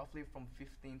are roughly from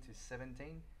 15 to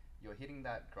 17. You're hitting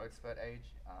that growth spurt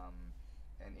age,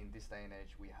 and in this day and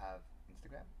age, we have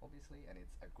Instagram, obviously, and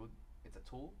it's a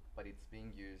tool, but it's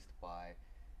being used by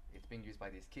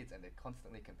these kids, and they're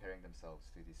constantly comparing themselves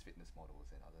to these fitness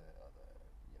models and other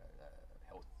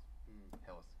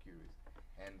health gurus,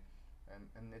 and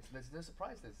there's no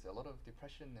surprise. There's a lot of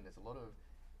depression and there's a lot of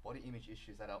body image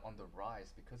issues that are on the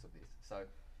rise because of this. So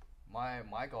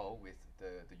my goal with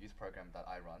the youth program that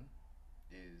I run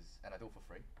is, and I do it for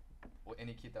free, or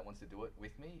any kid that wants to do it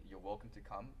with me, you're welcome to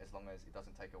come, as long as it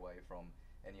doesn't take away from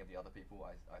any of the other people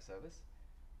I service.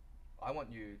 I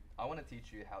want to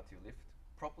teach you how to lift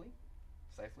properly,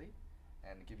 safely,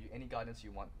 and give you any guidance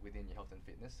you want within your health and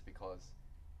fitness, because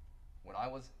when I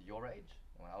was your age,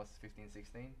 when I was 15,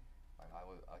 16,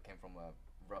 I came from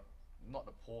not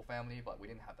a poor family, but we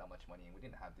didn't have that much money, and we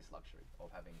didn't have this luxury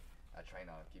of having a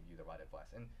trainer give you the right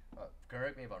advice. And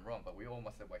correct me if I'm wrong, but we all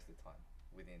must have wasted time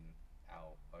within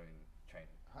our own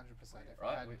training. 100%.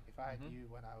 Right? If I had you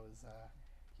when I was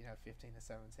 15 to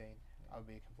 17, I would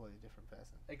be a completely different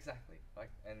person. Exactly.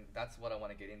 And that's what I want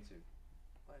to get into.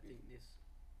 I think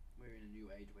we're in a new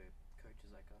age where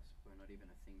coaches like us were not even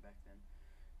a thing back then.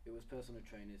 It was personal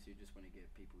trainers who just want to get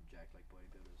people jacked like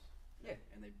bodybuilders. Yeah.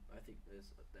 And I think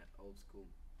there's that old school.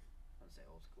 I don't say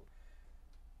old school.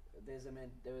 There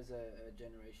was a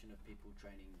generation of people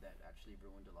training that actually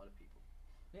ruined a lot of people.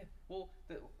 Yeah. Well,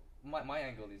 my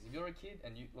angle is, if you're a kid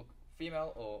and you look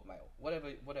female or male,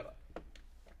 whatever,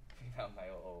 female,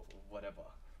 male, or whatever.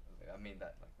 I mean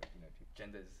that,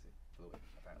 gender's fluid,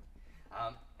 apparently.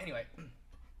 Anyway,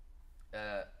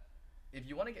 if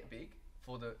you want to get big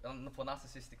for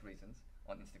narcissistic reasons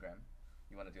on Instagram,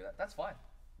 you want to do that, that's fine.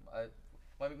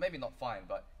 Well, maybe not fine,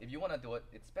 but if you want to do it,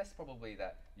 it's best probably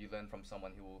that you learn from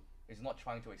someone who is not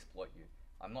trying to exploit you.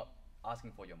 I'm not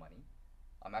asking for your money.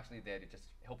 I'm actually there to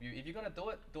just help you. If you're going to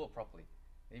do it properly.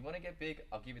 If you want to get big,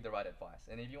 I'll give you the right advice.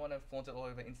 And if you want to flaunt it all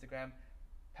over Instagram,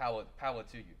 power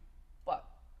to you. But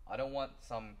I don't want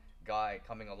some guy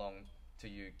coming along to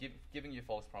you, giving you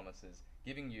false promises,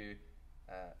 giving you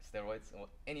steroids or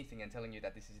anything, and telling you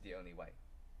that this is the only way.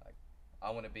 I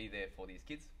want to be there for these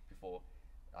kids before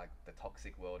the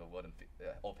toxic world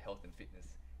of health and fitness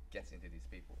gets into these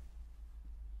people.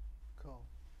 Cool.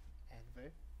 And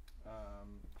Vu?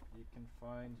 You can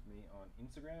find me on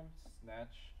Instagram,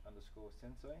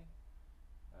 Snatch_Sensei.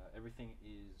 Everything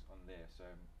is on there, so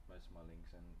most of my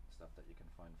links and stuff that you can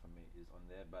find from me is on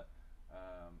there, but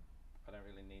I don't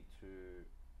really need to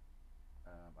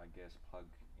plug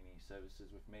any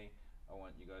services with me. I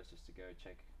want you guys just to go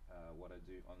check what I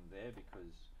do on there,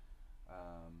 because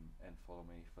and follow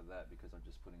me for that, because I'm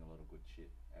just putting a lot of good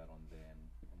shit out on there,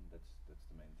 and that's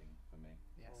the main thing for me.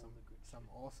 Yeah, some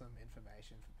awesome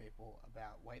information for people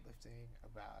about weightlifting,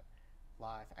 about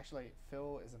life. Actually,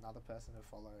 Phil is another person to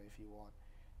follow if you want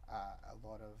a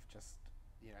lot of just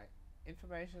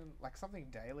information, like something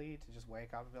daily to just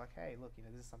wake up and be like, hey, look,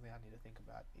 this is something I need to think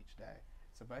about each day.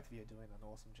 So both of you are doing an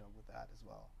awesome job with that as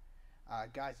well.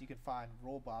 Guys, you can find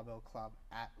Raw Barbell Club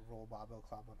at Raw Barbell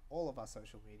Club on all of our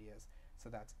social medias. So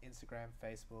that's Instagram,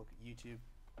 Facebook, YouTube,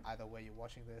 either where you're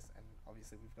watching this, and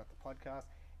obviously we've got the podcast.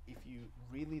 if you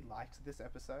really liked this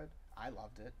episode, I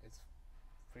loved it. It's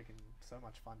freaking so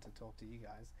much fun to talk to you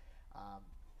guys.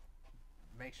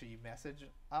 Make sure you message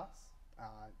us,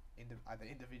 either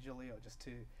individually or just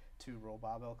to Raw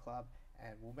Barbell Club,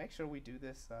 and we'll make sure we do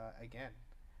this again.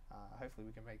 Hopefully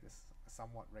we can make this a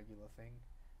somewhat regular thing.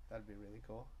 That'd be really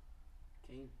cool.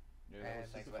 Keen. Yeah,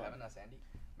 And Thanks for having us, Andy.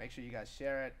 make sure you guys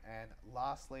share it. And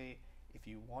lastly, if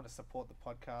you want to support the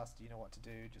podcast, you know what to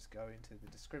do. Just go into the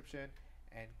description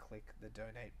and click the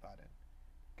donate button.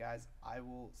 Guys, I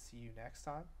will see you next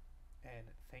time, and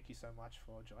thank you so much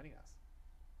for joining us.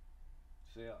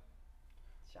 See ya.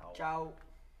 Ciao. Ciao.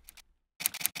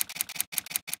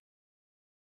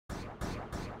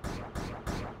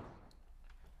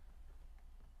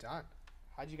 Done.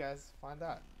 How'd you guys find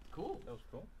that? Cool. That was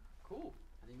cool. Cool.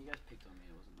 I think you guys picked on me.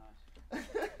 It wasn't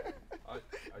nice.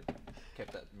 I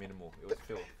kept that minimal. It was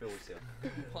Phil. Phil was here.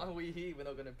 Why are we here? We're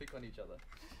not going to pick on each other.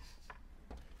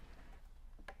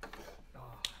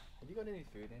 Have you got any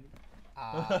food, Andy?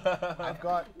 I've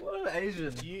got. What an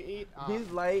Asian. Do you eat? He's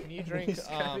late. Can you drink He's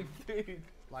grabbing food.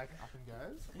 like up and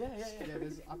goes? Yeah. Yeah,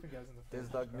 there's up and goes in the. There's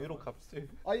fridge. like noodle cups too.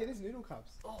 Oh yeah, there's noodle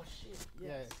cups. Oh shit.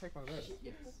 Yeah, take one of those.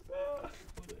 Yes. What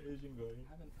an Asian guy.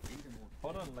 I haven't eaten one.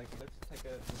 Hold on, like let's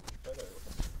take a photo.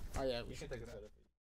 Oh yeah, You can take a photo.